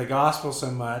 we hear the gospel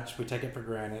so much, we take it for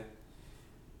granted.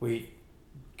 We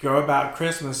go about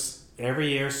Christmas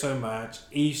every year so much,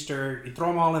 Easter, you throw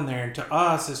them all in there, and to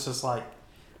us it's just like,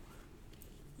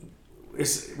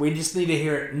 we just need to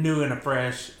hear it new and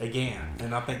afresh again.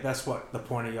 And I think that's what the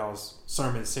point of y'all's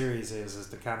sermon series is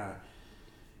to kind of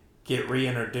get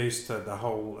reintroduced to the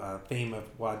whole theme of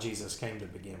why Jesus came to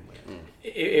begin with.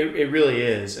 It really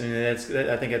is, and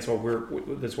I think that's what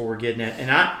we're getting at.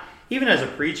 And I, even as a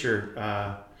preacher,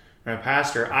 or a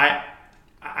pastor, I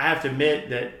have to admit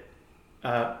that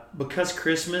because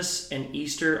Christmas and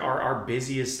Easter are our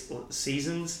busiest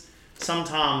seasons,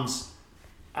 sometimes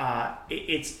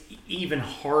it's even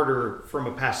harder from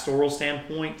a pastoral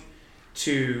standpoint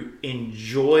to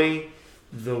enjoy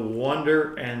the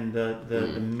wonder and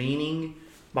the meaning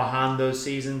behind those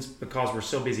seasons because we're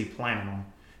so busy planning them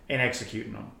and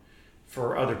executing them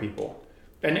for other people.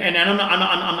 And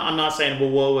I'm not saying, well,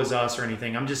 woe is us or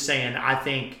anything. I'm just saying I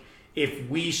think if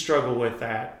we struggle with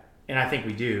that, and I think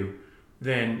we do,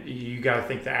 then you got to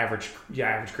think the average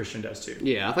Christian does too.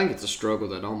 Yeah, I think it's a struggle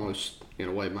that almost, in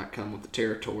a way, might come with the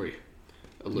territory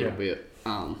a little bit.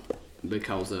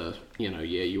 Because,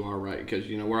 you are right. Because,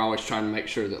 we're always trying to make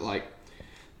sure that, like,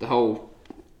 the whole,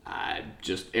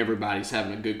 just everybody's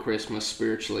having a good Christmas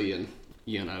spiritually. And,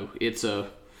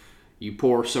 you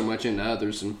pour so much into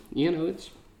others. And, it's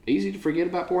easy to forget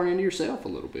about pouring into yourself a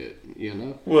little bit,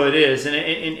 Well, it is.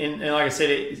 And like I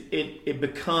said, it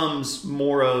becomes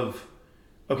more of,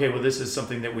 okay, well, this is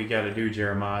something that we got to do,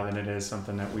 Jeremiah, than it is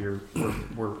something that we're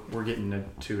getting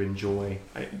to enjoy.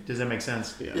 Does that make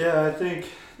sense? Yeah, I think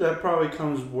that probably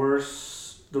comes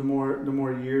worse the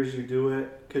more years you do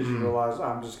it, because you realize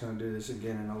I'm just going to do this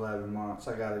again in 11 months.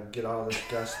 I got to get all this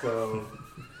gusto.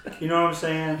 You know what I'm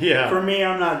saying? Yeah. For me,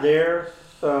 I'm not there.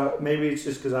 Maybe it's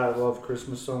just because I love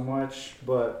Christmas so much,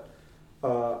 but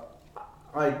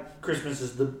Christmas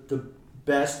is the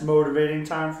best motivating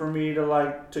time for me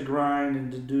to grind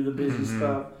and to do the busy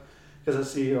stuff, because I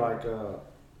see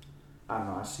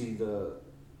I see the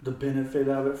benefit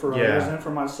of it for others and for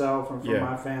myself and for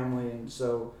my family, and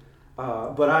so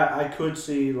but I could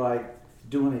see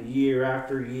doing it year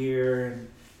after year, and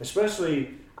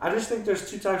especially I just think there's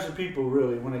two types of people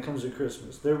really when it comes to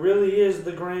Christmas. There really is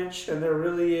the Grinch, and there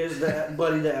really is the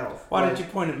Buddy the Elf. Why did you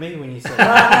point at me when you said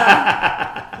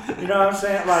that? You know what I'm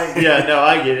saying?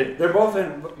 I get it. They're both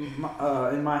in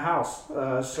my house,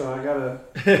 so I gotta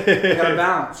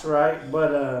balance, right?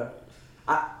 But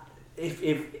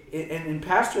if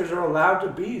pastors are allowed to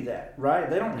be that, right?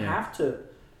 They don't have to.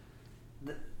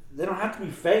 They don't have to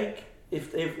be fake.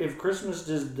 If Christmas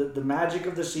is the magic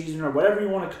of the season or whatever you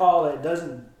want to call it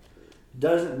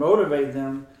doesn't motivate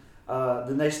them,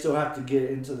 then they still have to get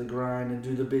into the grind and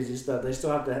do the busy stuff. They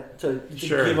still have to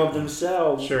give up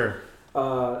themselves. Sure.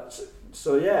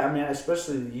 So yeah, I mean,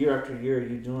 especially year after year,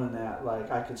 you doing that,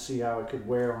 I could see how it could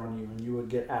wear on you and you would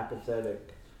get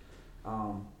apathetic.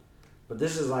 But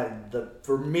this is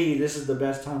for me, this is the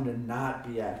best time to not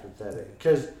be apathetic,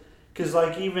 because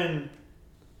even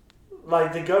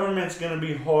the government's going to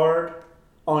be hard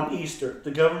on Easter. The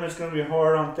government's going to be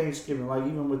hard on Thanksgiving,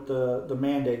 even with the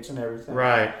mandates and everything.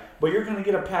 Right. But you're going to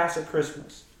get a pass at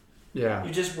Christmas. Yeah.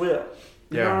 You just will.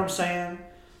 You know what I'm saying?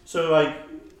 So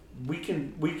we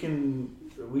can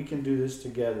do this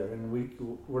together, and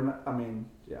we're not. I mean,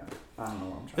 I don't know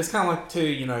what I'm trying. It's kind of like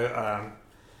too,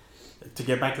 to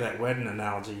get back to that wedding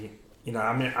analogy.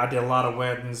 I did a lot of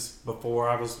weddings before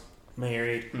I was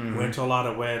married. Went to a lot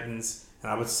of weddings. And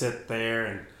I would sit there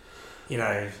and,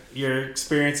 you're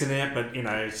experiencing it, but,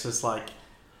 it's just like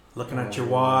looking at your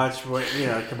watch,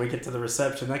 can we get to the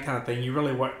reception, that kind of thing. You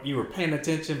were paying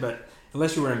attention, but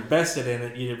unless you were invested in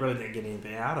it, you really didn't get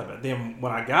anything out of it. Then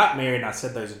when I got married and I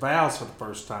said those vows for the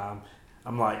first time,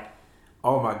 I'm like,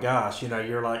 oh my gosh,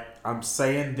 you're like, I'm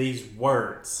saying these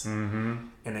words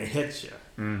and it hits you.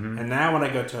 And now when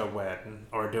I go to a wedding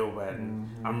or do a wedding,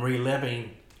 I'm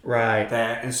reliving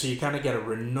that, and so you kind of get a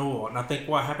renewal. And I think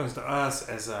what happens to us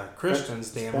as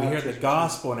Christians, then we hear the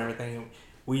gospel and everything,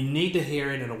 we need to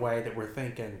hear it in a way that we're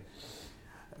thinking.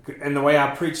 And the way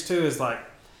I preach too is I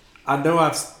know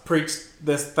I've preached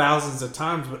this thousands of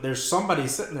times, but there's somebody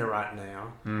sitting there right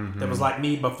now that was like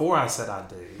me before I said I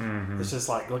do. It's just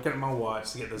looking at my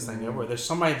watch to get this thing over with. There's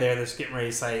somebody there that's getting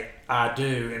ready to say I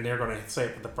do, and they're going to say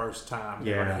it for the first time.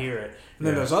 They're going to hear it. And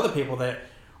then there's other people that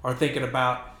are thinking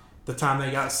about the time they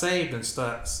got saved and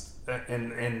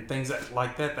and things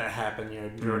like that happen,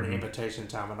 during invitation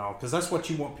time and all, because that's what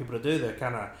you want people to do. They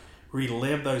kind of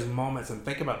relive those moments and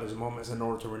think about those moments in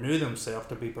order to renew themselves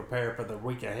to be prepared for the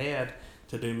week ahead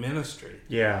to do ministry.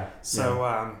 Yeah. So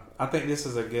I think this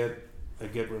is a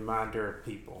good reminder of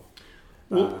people.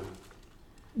 Well,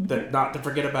 That not to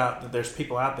forget about that there's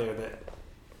people out there that,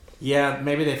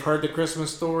 maybe they've heard the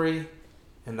Christmas story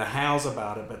and the hows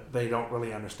about it, but they don't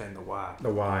really understand the why. The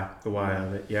why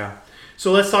of it, yeah.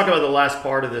 So let's talk about the last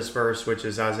part of this verse, which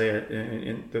is Isaiah,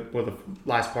 the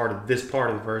last part of this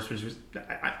part of the verse, which was,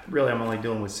 I'm only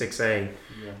dealing with 6a,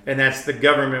 and that's the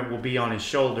government will be on his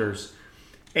shoulders.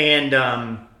 And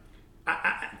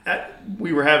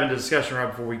we were having a discussion right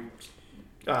before we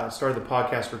started the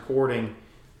podcast recording.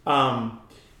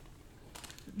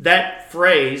 That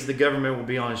phrase, the government will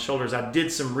be on his shoulders, I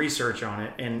did some research on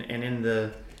it, and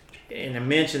I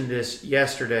mentioned this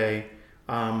yesterday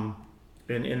in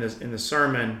the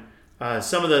sermon.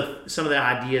 Some of the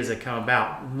ideas that come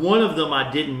about. One of them I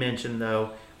didn't mention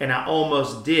though, and I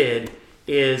almost did,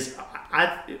 is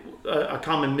a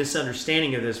common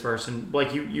misunderstanding of this verse. And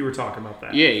Blake, you were talking about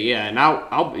that. Yeah, and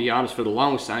I'll be honest. For the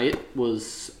longest time, it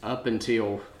was up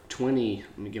until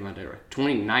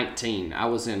 2019. I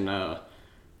was in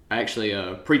actually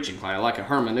a preaching class, like a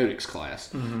hermeneutics class,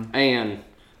 and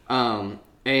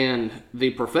the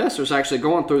professor's actually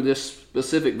going through this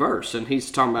specific verse, and he's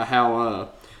talking about how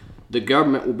the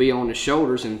government will be on his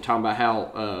shoulders, and talking about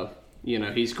how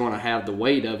he's going to have the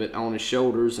weight of it on his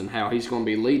shoulders, and how he's going to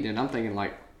be leading. And I'm thinking,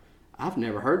 like, I've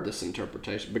never heard this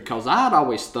interpretation, because I'd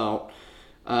always thought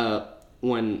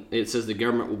when it says the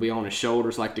government will be on his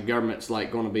shoulders, like the government's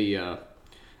like going to be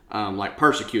like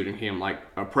persecuting him, like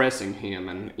oppressing him,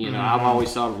 and I've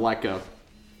always thought of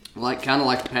kind of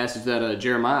like the passage that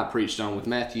Jeremiah preached on with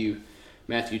Matthew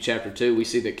chapter 2. We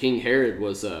see that King Herod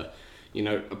was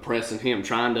oppressing him,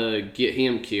 trying to get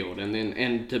him killed,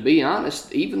 and to be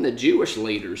honest, even the Jewish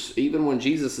leaders, even when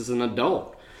Jesus is an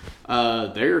adult,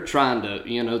 they're trying to,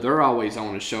 they're always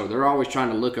on his shoulder. They're always trying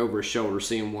to look over his shoulder,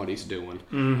 seeing what he's doing,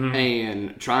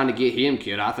 and trying to get him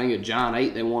killed. I think of John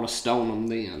 8, they want to stone him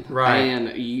then. Right.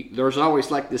 And there's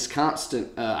always like this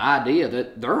constant idea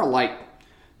that they're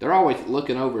always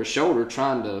looking over his shoulder,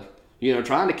 trying to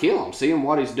kill him, seeing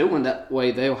what he's doing. That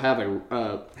way they'll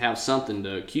have something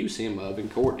to accuse him of in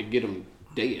court to get him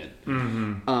dead.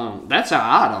 That's how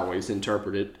I'd always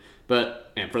interpret it.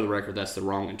 And for the record, that's the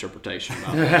wrong interpretation.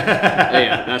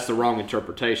 Yeah, that's the wrong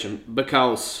interpretation,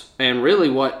 and really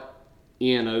what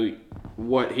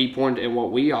he pointed and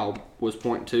what we all was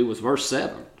pointing to was verse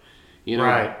 7.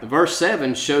 Right. Verse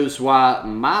 7 shows why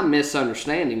my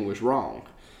misunderstanding was wrong,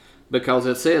 because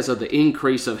it says of the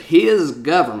increase of his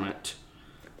government.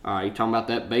 All right, you're talking about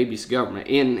that baby's government.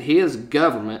 In his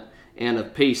government and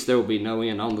of peace there will be no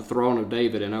end, on the throne of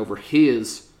David and over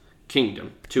his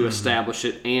kingdom, to establish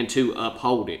it and to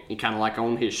uphold it, and kind of like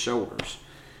on his shoulders,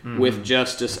 with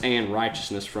justice and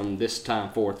righteousness from this time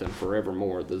forth and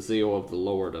forevermore. The zeal of the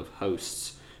Lord of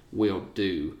hosts will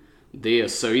do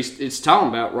this. So it's talking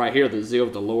about right here, the zeal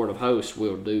of the Lord of hosts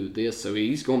will do this. So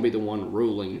he's going to be the one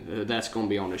ruling. That's going to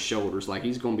be on his shoulders, like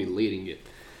he's going to be leading it.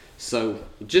 So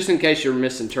just in case you're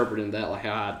misinterpreting that like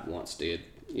how I once did,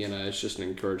 it's just an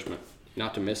encouragement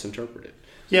not to misinterpret it.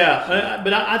 Yeah,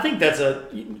 but I think that's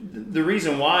the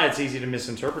reason why it's easy to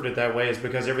misinterpret it that way is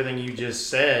because everything you just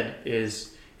said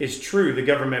is true. The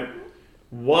government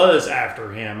was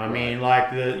after him. I mean,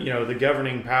 like the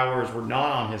governing powers were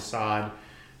not on his side.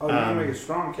 Oh, you can make a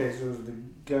strong case. It was the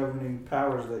governing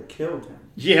powers that killed him.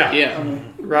 Yeah.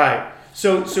 Right.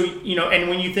 So and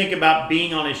when you think about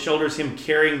being on his shoulders, him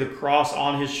carrying the cross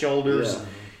on his shoulders. Yeah.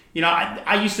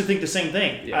 I used to think the same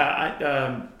thing.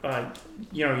 Yeah.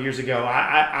 Years ago,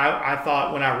 I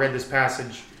thought when I read this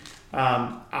passage,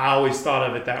 I always thought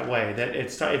of it that way. That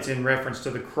it's in reference to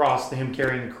the cross, to him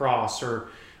carrying the cross, or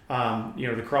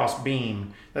the cross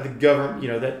beam. That the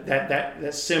government,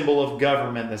 that symbol of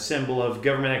government, the symbol of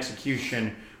government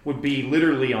execution, would be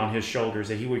literally on his shoulders.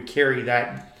 That he would carry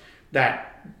that.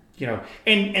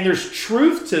 And there's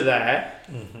truth to that,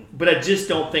 but I just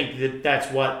don't think that that's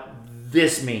what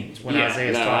this means when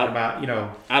Isaiah's talking about,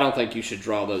 I don't think you should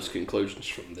draw those conclusions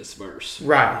from this verse.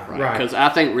 Right. Because I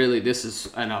think really this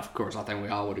is, and of course I think we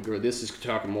all would agree, this is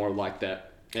talking more like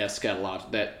that eschatology,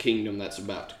 that kingdom that's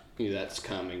about to, that's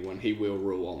coming when he will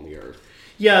rule on the earth.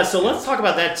 Yeah, so let's talk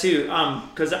about that too,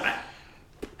 because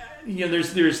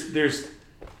there's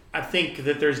I think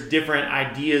that there's different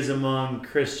ideas among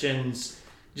Christians,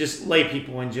 just lay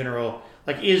people in general.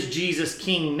 Like, is Jesus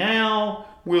king now?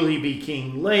 Will he be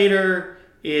king later?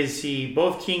 Is he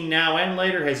both king now and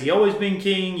later? Has he always been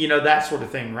king? That sort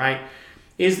of thing, right?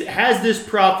 has this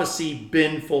prophecy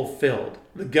been fulfilled?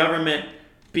 The government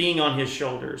being on his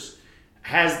shoulders.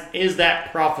 Is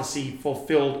that prophecy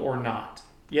fulfilled or not?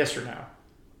 Yes or no?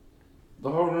 The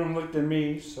whole room looked at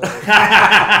me, so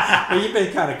Well, you've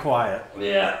been kind of quiet.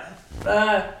 yeah.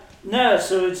 No,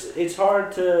 so it's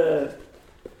hard to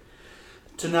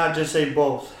not just say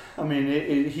both. I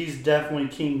mean, he's definitely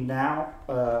king now.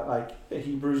 Like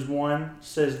Hebrews 1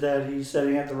 says that he's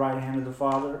sitting at the right hand of the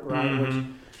Father, right?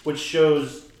 Mm-hmm. Which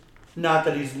shows not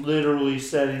that he's literally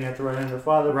sitting at the right hand of the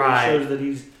Father, but it shows that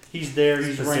he's there,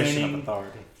 he's Position reigning. of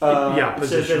authority. It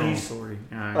says that Positional he's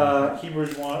authority.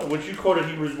 Hebrews 1, which you quoted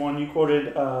Hebrews 1, you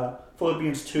quoted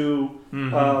Philippians 2,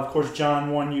 of course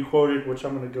John 1 you quoted, which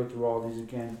I'm going to go through all these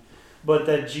again. But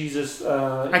that Jesus...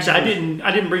 Actually,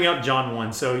 I didn't bring up John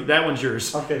 1, so that one's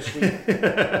yours. Okay, sweet.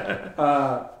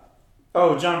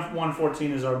 John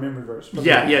 1:14 is our memory verse.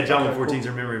 Yeah, John Okay, 1:14 is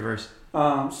our memory verse.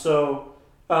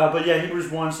 But yeah, Hebrews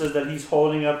 1 says that he's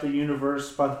holding up the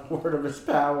universe by the word of his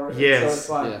power. Yes. And so it's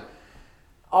like,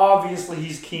 obviously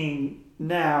he's king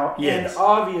now, Yes. and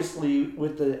obviously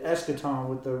with the eschaton,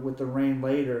 with the reign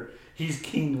later, he's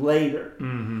king later.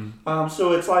 Mm-hmm.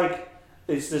 So it's like,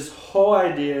 it's this whole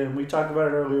idea, and we talked about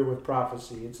it earlier with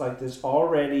prophecy. It's like this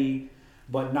already,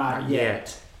 but not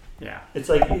yet. Yeah. It's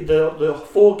like the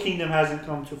full kingdom hasn't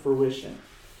come to fruition.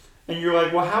 And you're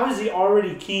like, well, how is he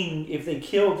already king if they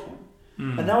killed him?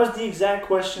 Mm-hmm. And that was the exact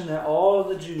question that all of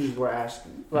the Jews were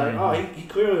asking. Like, he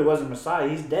clearly wasn't Messiah.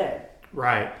 He's dead.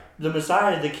 Right. The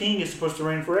Messiah, the king, is supposed to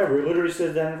reign forever. It literally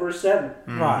says that in verse 7.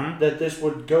 Mm-hmm. Right. That this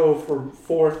would go from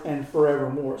forth and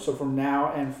forevermore. So from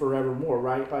now and forevermore,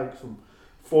 right? Like from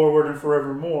forward and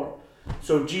forevermore.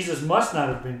 So Jesus must not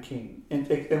have been king,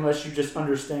 unless you just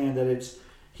understand that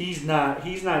he's not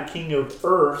king of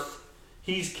earth.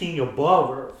 He's king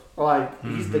above earth. Like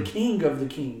he's the king of the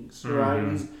kings,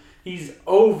 right? He's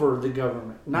over the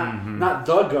government, not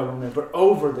the government, but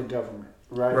over the government,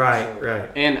 right?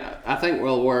 Right. And I think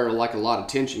where like a lot of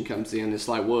tension comes in, it's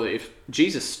like, well, if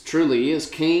Jesus truly is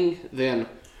king, then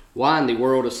why in the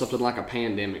world is something like a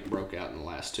pandemic broke out in the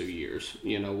last 2 years?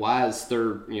 You know, why is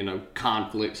there,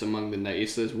 conflicts among the nations?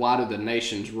 It says, why do the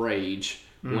nations rage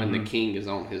when the king is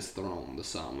on his throne, the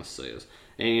psalmist says.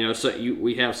 And,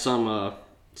 we have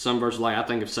some verses, like I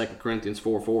think of 2 Corinthians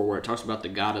 4:4, where it talks about the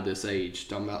God of this age,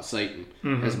 talking about Satan,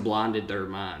 has blinded their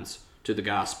minds to the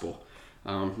gospel,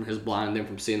 has blinded them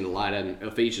from seeing the light. And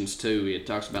Ephesians 2, it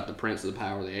talks about the prince of the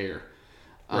power of the air.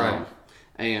 Right.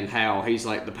 And how he's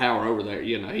like the power over there,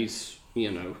 he's,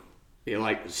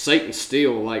 like Satan's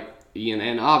still like,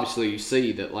 and obviously you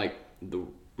see that like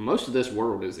most of this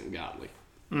world isn't godly.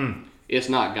 It's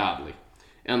not godly.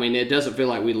 I mean, it doesn't feel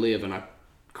like we live in a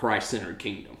Christ-centered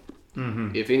kingdom.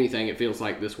 If anything, it feels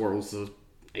like this world's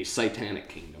a satanic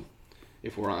kingdom,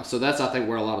 if we're honest. So that's, I think,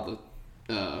 where a lot of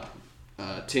the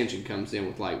tension comes in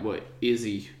with like, what is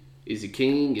he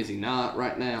king? Is he not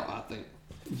right now? I think.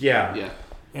 Yeah.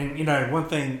 And one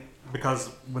thing, because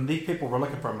when these people were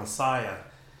looking for a Messiah,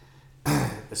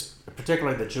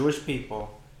 particularly the Jewish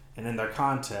people, and in their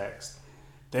context,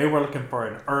 they were looking for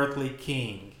an earthly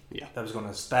king that was going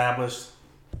to establish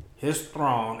his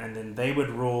throne, and then they would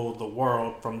rule the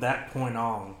world from that point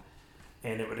on,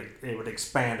 and it would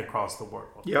expand across the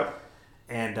world. Yep.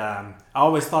 And I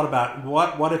always thought about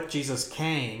what if Jesus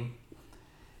came,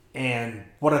 and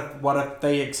what if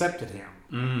they accepted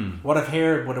him? What if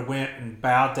Herod would have went and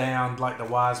bowed down like the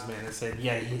wise men and said,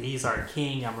 yeah, he's our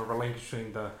king, I'm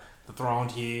relinquishing the throne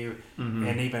to you.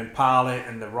 And even Pilate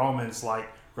and the Romans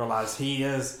realized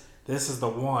this is the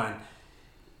one.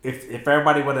 If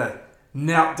everybody would have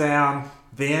knelt down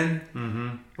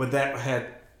then, would that had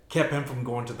kept him from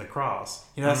going to the cross?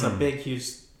 That's a big, huge,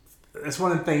 it's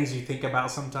one of the things you think about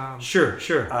sometimes. Sure.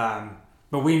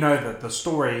 But we know that the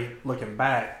story, looking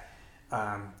back,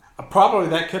 probably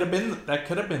that could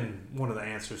have been one of the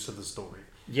answers to the story.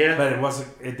 Yeah. But it wasn't.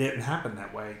 It didn't happen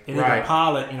that way. And Right. even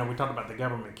Pilate, we talked about the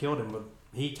government killed him, but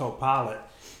he told Pilate,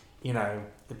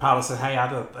 Pilate said, "Hey, I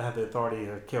have the authority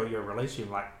to kill you or release you."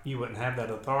 Like, you wouldn't have that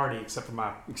authority except for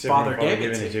my Father gave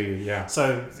it to you. Yeah.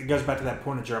 So it goes back to that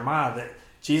point of Jeremiah that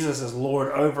Jesus is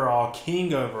Lord over all,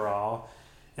 King over all,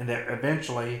 and that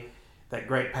eventually that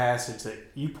great passage that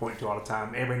you point to all the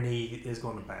time, every knee is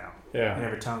going to bow. Yeah. And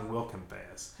every tongue will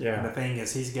confess. Yeah. And the thing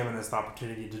is, he's given us the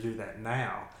opportunity to do that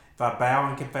now. If I bow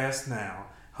and confess now,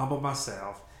 humble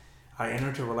myself, I enter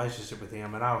into a relationship with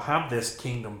him, and I'll have this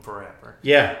kingdom forever.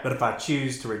 Yeah. But if I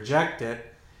choose to reject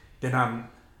it, then I'm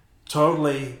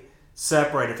totally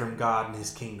separated from God and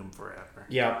his kingdom forever.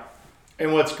 Yeah.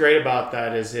 And what's great about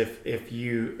that is if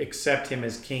you accept him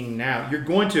as king now, you're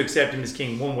going to accept him as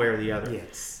king one way or the other.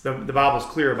 Yes. The Bible's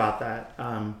clear about that.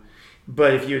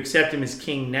 But if you accept him as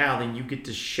king now, then you get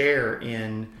to share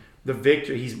in the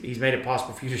victory. He's made it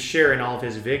possible for you to share in all of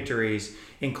his victories,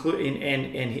 including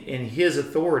and his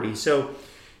authority. So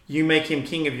you make him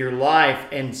king of your life,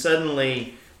 and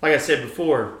suddenly, like I said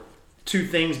before, two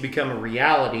things become a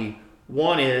reality.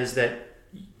 One is that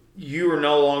you are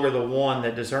no longer the one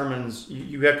that determines.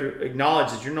 You have to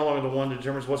acknowledge that you're no longer the one that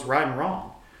determines what's right and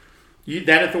wrong.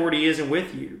 That authority isn't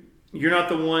with you. You're not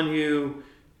the one who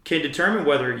can determine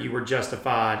whether you were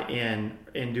justified in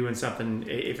doing something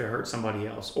if it hurt somebody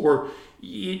else, or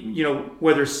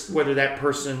whether that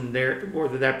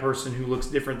person who looks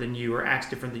different than you or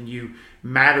acts different than you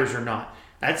matters or not.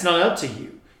 That's not up to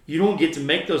you. You don't get to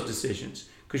make those decisions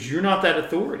because you're not that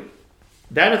authority.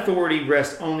 That authority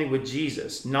rests only with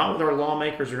Jesus, not with our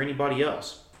lawmakers or anybody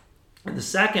else. And the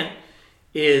second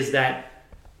is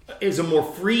a more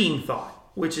freeing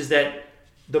thought, which is that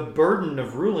the burden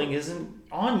of ruling isn't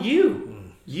on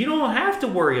you. You don't have to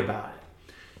worry about it.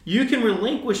 You can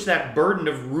relinquish that burden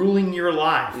of ruling your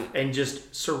life and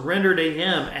just surrender to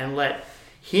him and let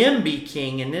him be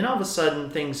king, and then all of a sudden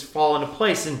things fall into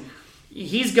place. And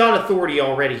he's got authority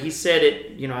already. He said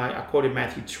it, I quoted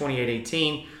Matthew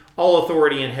 28:18, all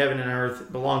authority in heaven and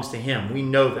earth belongs to him. We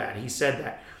know that. He said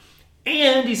that.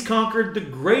 And he's conquered the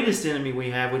greatest enemy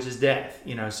we have, which is death.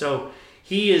 So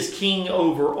he is king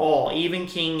over all, even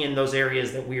king in those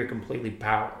areas that we are completely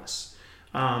powerless.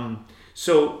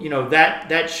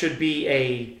 That should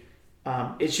be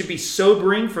it should be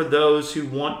sobering for those who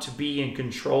want to be in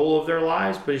control of their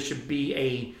lives, but it should be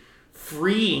a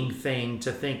freeing thing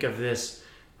to think of this.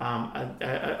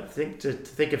 To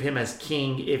think of him as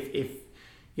king if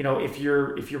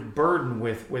you're burdened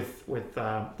with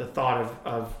the thought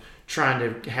of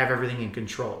trying to have everything in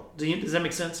control. Does that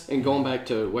make sense? And going back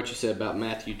to what you said about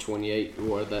Matthew 28,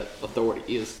 where that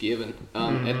authority is given,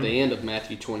 at the end of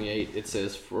Matthew 28, it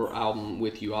says, "For I'm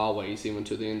with you always, even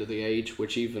to the end of the age,"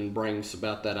 which even brings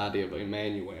about that idea of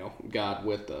Emmanuel, God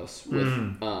with us.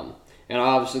 And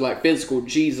obviously, like physical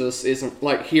Jesus isn't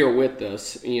like here with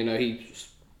us. He's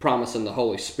promising the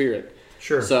Holy Spirit.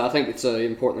 Sure. So I think it's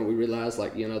important that we realize,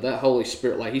 that Holy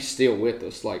Spirit, he's still with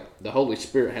us. The Holy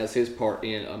Spirit has his part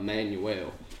in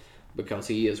Emmanuel because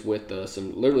he is with us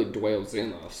and literally dwells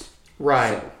in us.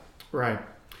 Right. Right.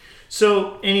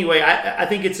 So anyway, I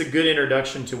think it's a good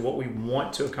introduction to what we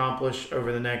want to accomplish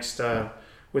over the next,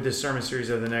 with this sermon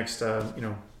series over the next,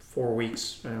 4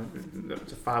 weeks.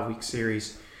 It's a 5-week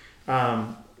series.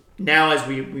 Now as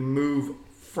we move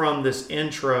from this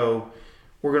intro,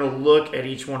 we're going to look at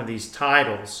each one of these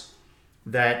titles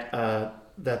that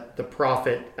the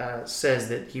prophet says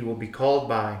that he will be called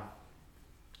by.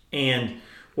 And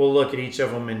we'll look at each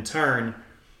of them in turn,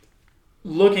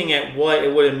 looking at what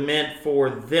it would have meant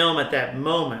for them at that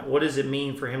moment. What does it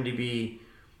mean for him to be,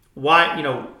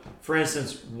 for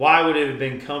instance, why would it have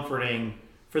been comforting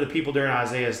for the people during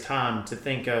Isaiah's time to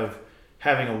think of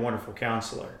having a wonderful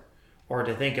counselor, or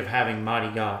to think of having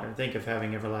mighty God, or think of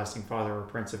having everlasting Father or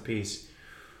Prince of Peace?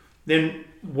 Then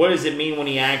what does it mean when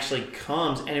he actually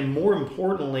comes? And more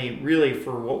importantly, really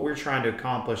for what we're trying to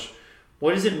accomplish,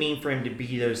 what does it mean for him to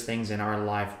be those things in our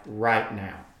life right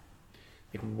now?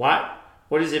 What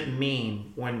does it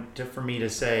mean for me to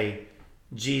say,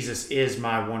 Jesus is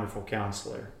my wonderful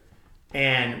counselor?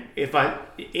 And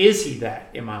is he that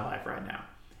in my life right now?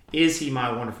 Is he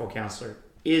my wonderful counselor?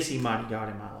 Is he mighty God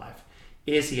in my life?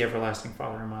 Is he everlasting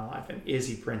Father in my life? And is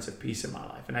he Prince of Peace in my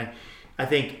life? And I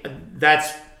think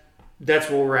that's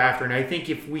what we're after. And I think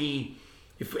if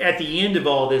at the end of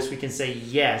all this we can say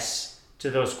yes to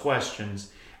those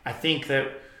questions, I think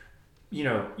that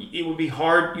it would be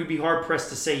hard. You'd be hard pressed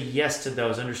to say yes to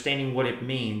those, understanding what it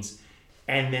means,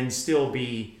 and then still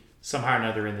be somehow or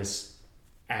another in this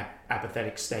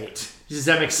apathetic state. Does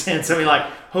that make sense? I mean,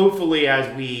 hopefully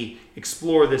as we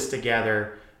explore this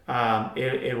together,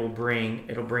 it'll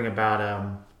bring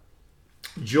about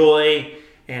joy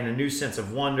and a new sense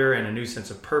of wonder and a new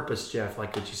sense of purpose, Jeff,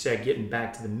 like what you said, getting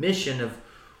back to the mission of,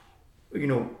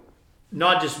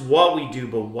 not just what we do,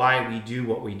 but why we do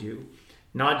what we do.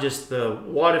 Not just the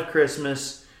what of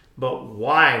Christmas, but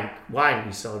why do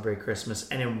we celebrate Christmas?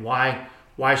 And then why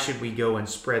should we go and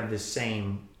spread this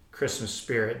same Christmas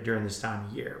spirit during this time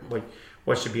of year?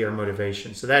 What should be our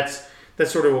motivation? So that's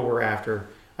sort of what we're after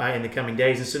in the coming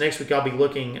days. And so next week I'll be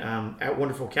looking at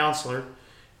Wonderful Counselor,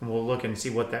 and we'll look and see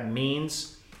what that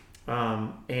means. I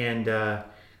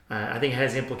think it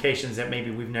has implications that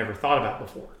maybe we've never thought about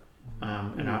before.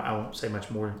 And I won't say much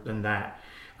more than that.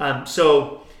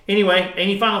 So anyway,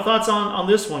 any final thoughts on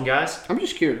this one, guys? I'm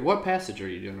just curious, what passage are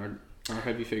you doing? Or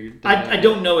have you figured that I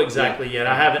don't know exactly yet.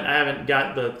 I haven't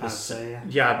got the Isaiah.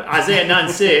 Yeah, Isaiah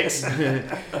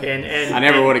 9:6, and I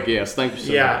never would have guessed. Thank you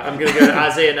so much. I'm going to go to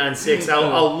Isaiah 9:6.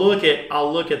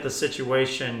 I'll look at the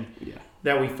situation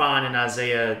that we find in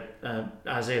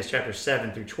Isaiah's chapter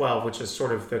 7 through 12, which is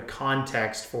sort of the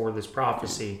context for this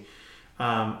prophecy.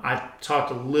 I talked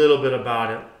a little bit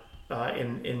about it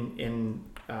in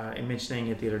mentioning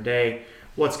it the other day.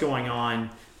 What's going on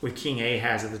with King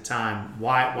Ahaz at the time?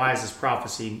 Why is this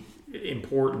prophecy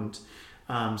important?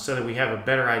 So that we have a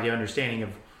better idea, understanding of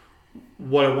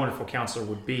what a wonderful counselor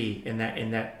would be in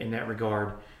that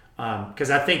regard. Because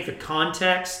I think the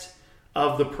context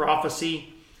of the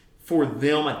prophecy for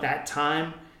them at that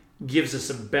time gives us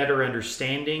a better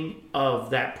understanding of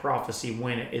that prophecy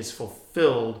when it is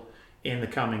fulfilled in the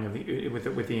coming of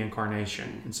with the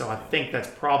incarnation. And so I think that's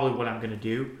probably what I'm going to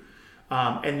do.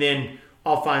 And then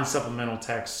I'll find supplemental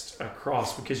text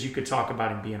across, because you could talk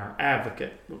about him being our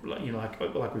advocate,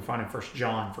 like we find in 1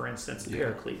 John, for instance, the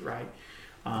Paraclete, right?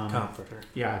 Comforter.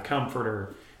 Yeah,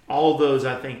 comforter. All those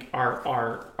I think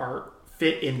are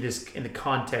fit in the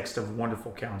context of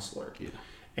wonderful counselor. Yeah.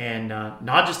 And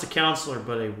not just a counselor,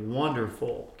 but a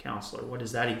wonderful counselor. What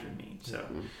does that even mean?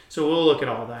 So we'll look at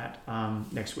all that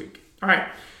next week. All right.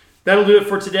 That'll do it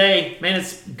for today. Man,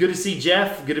 it's good to see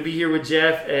Jeff. Good to be here with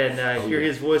Jeff and hear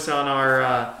his voice on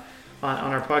our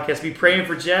podcast. Be praying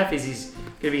for Jeff as he's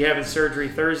going to be having surgery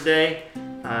Thursday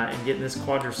and getting this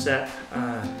quadricep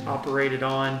operated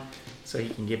on so he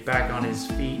can get back on his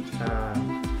feet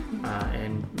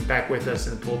and back with us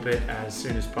in the pulpit as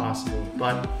soon as possible.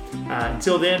 But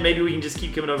until then, maybe we can just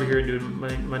keep coming over here and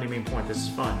doing Monday Main Point. This is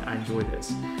fun. I enjoy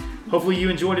this. Hopefully you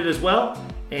enjoyed it as well.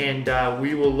 And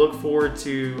we will look forward to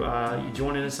you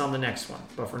joining us on the next one.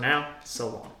 But for now, so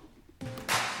long.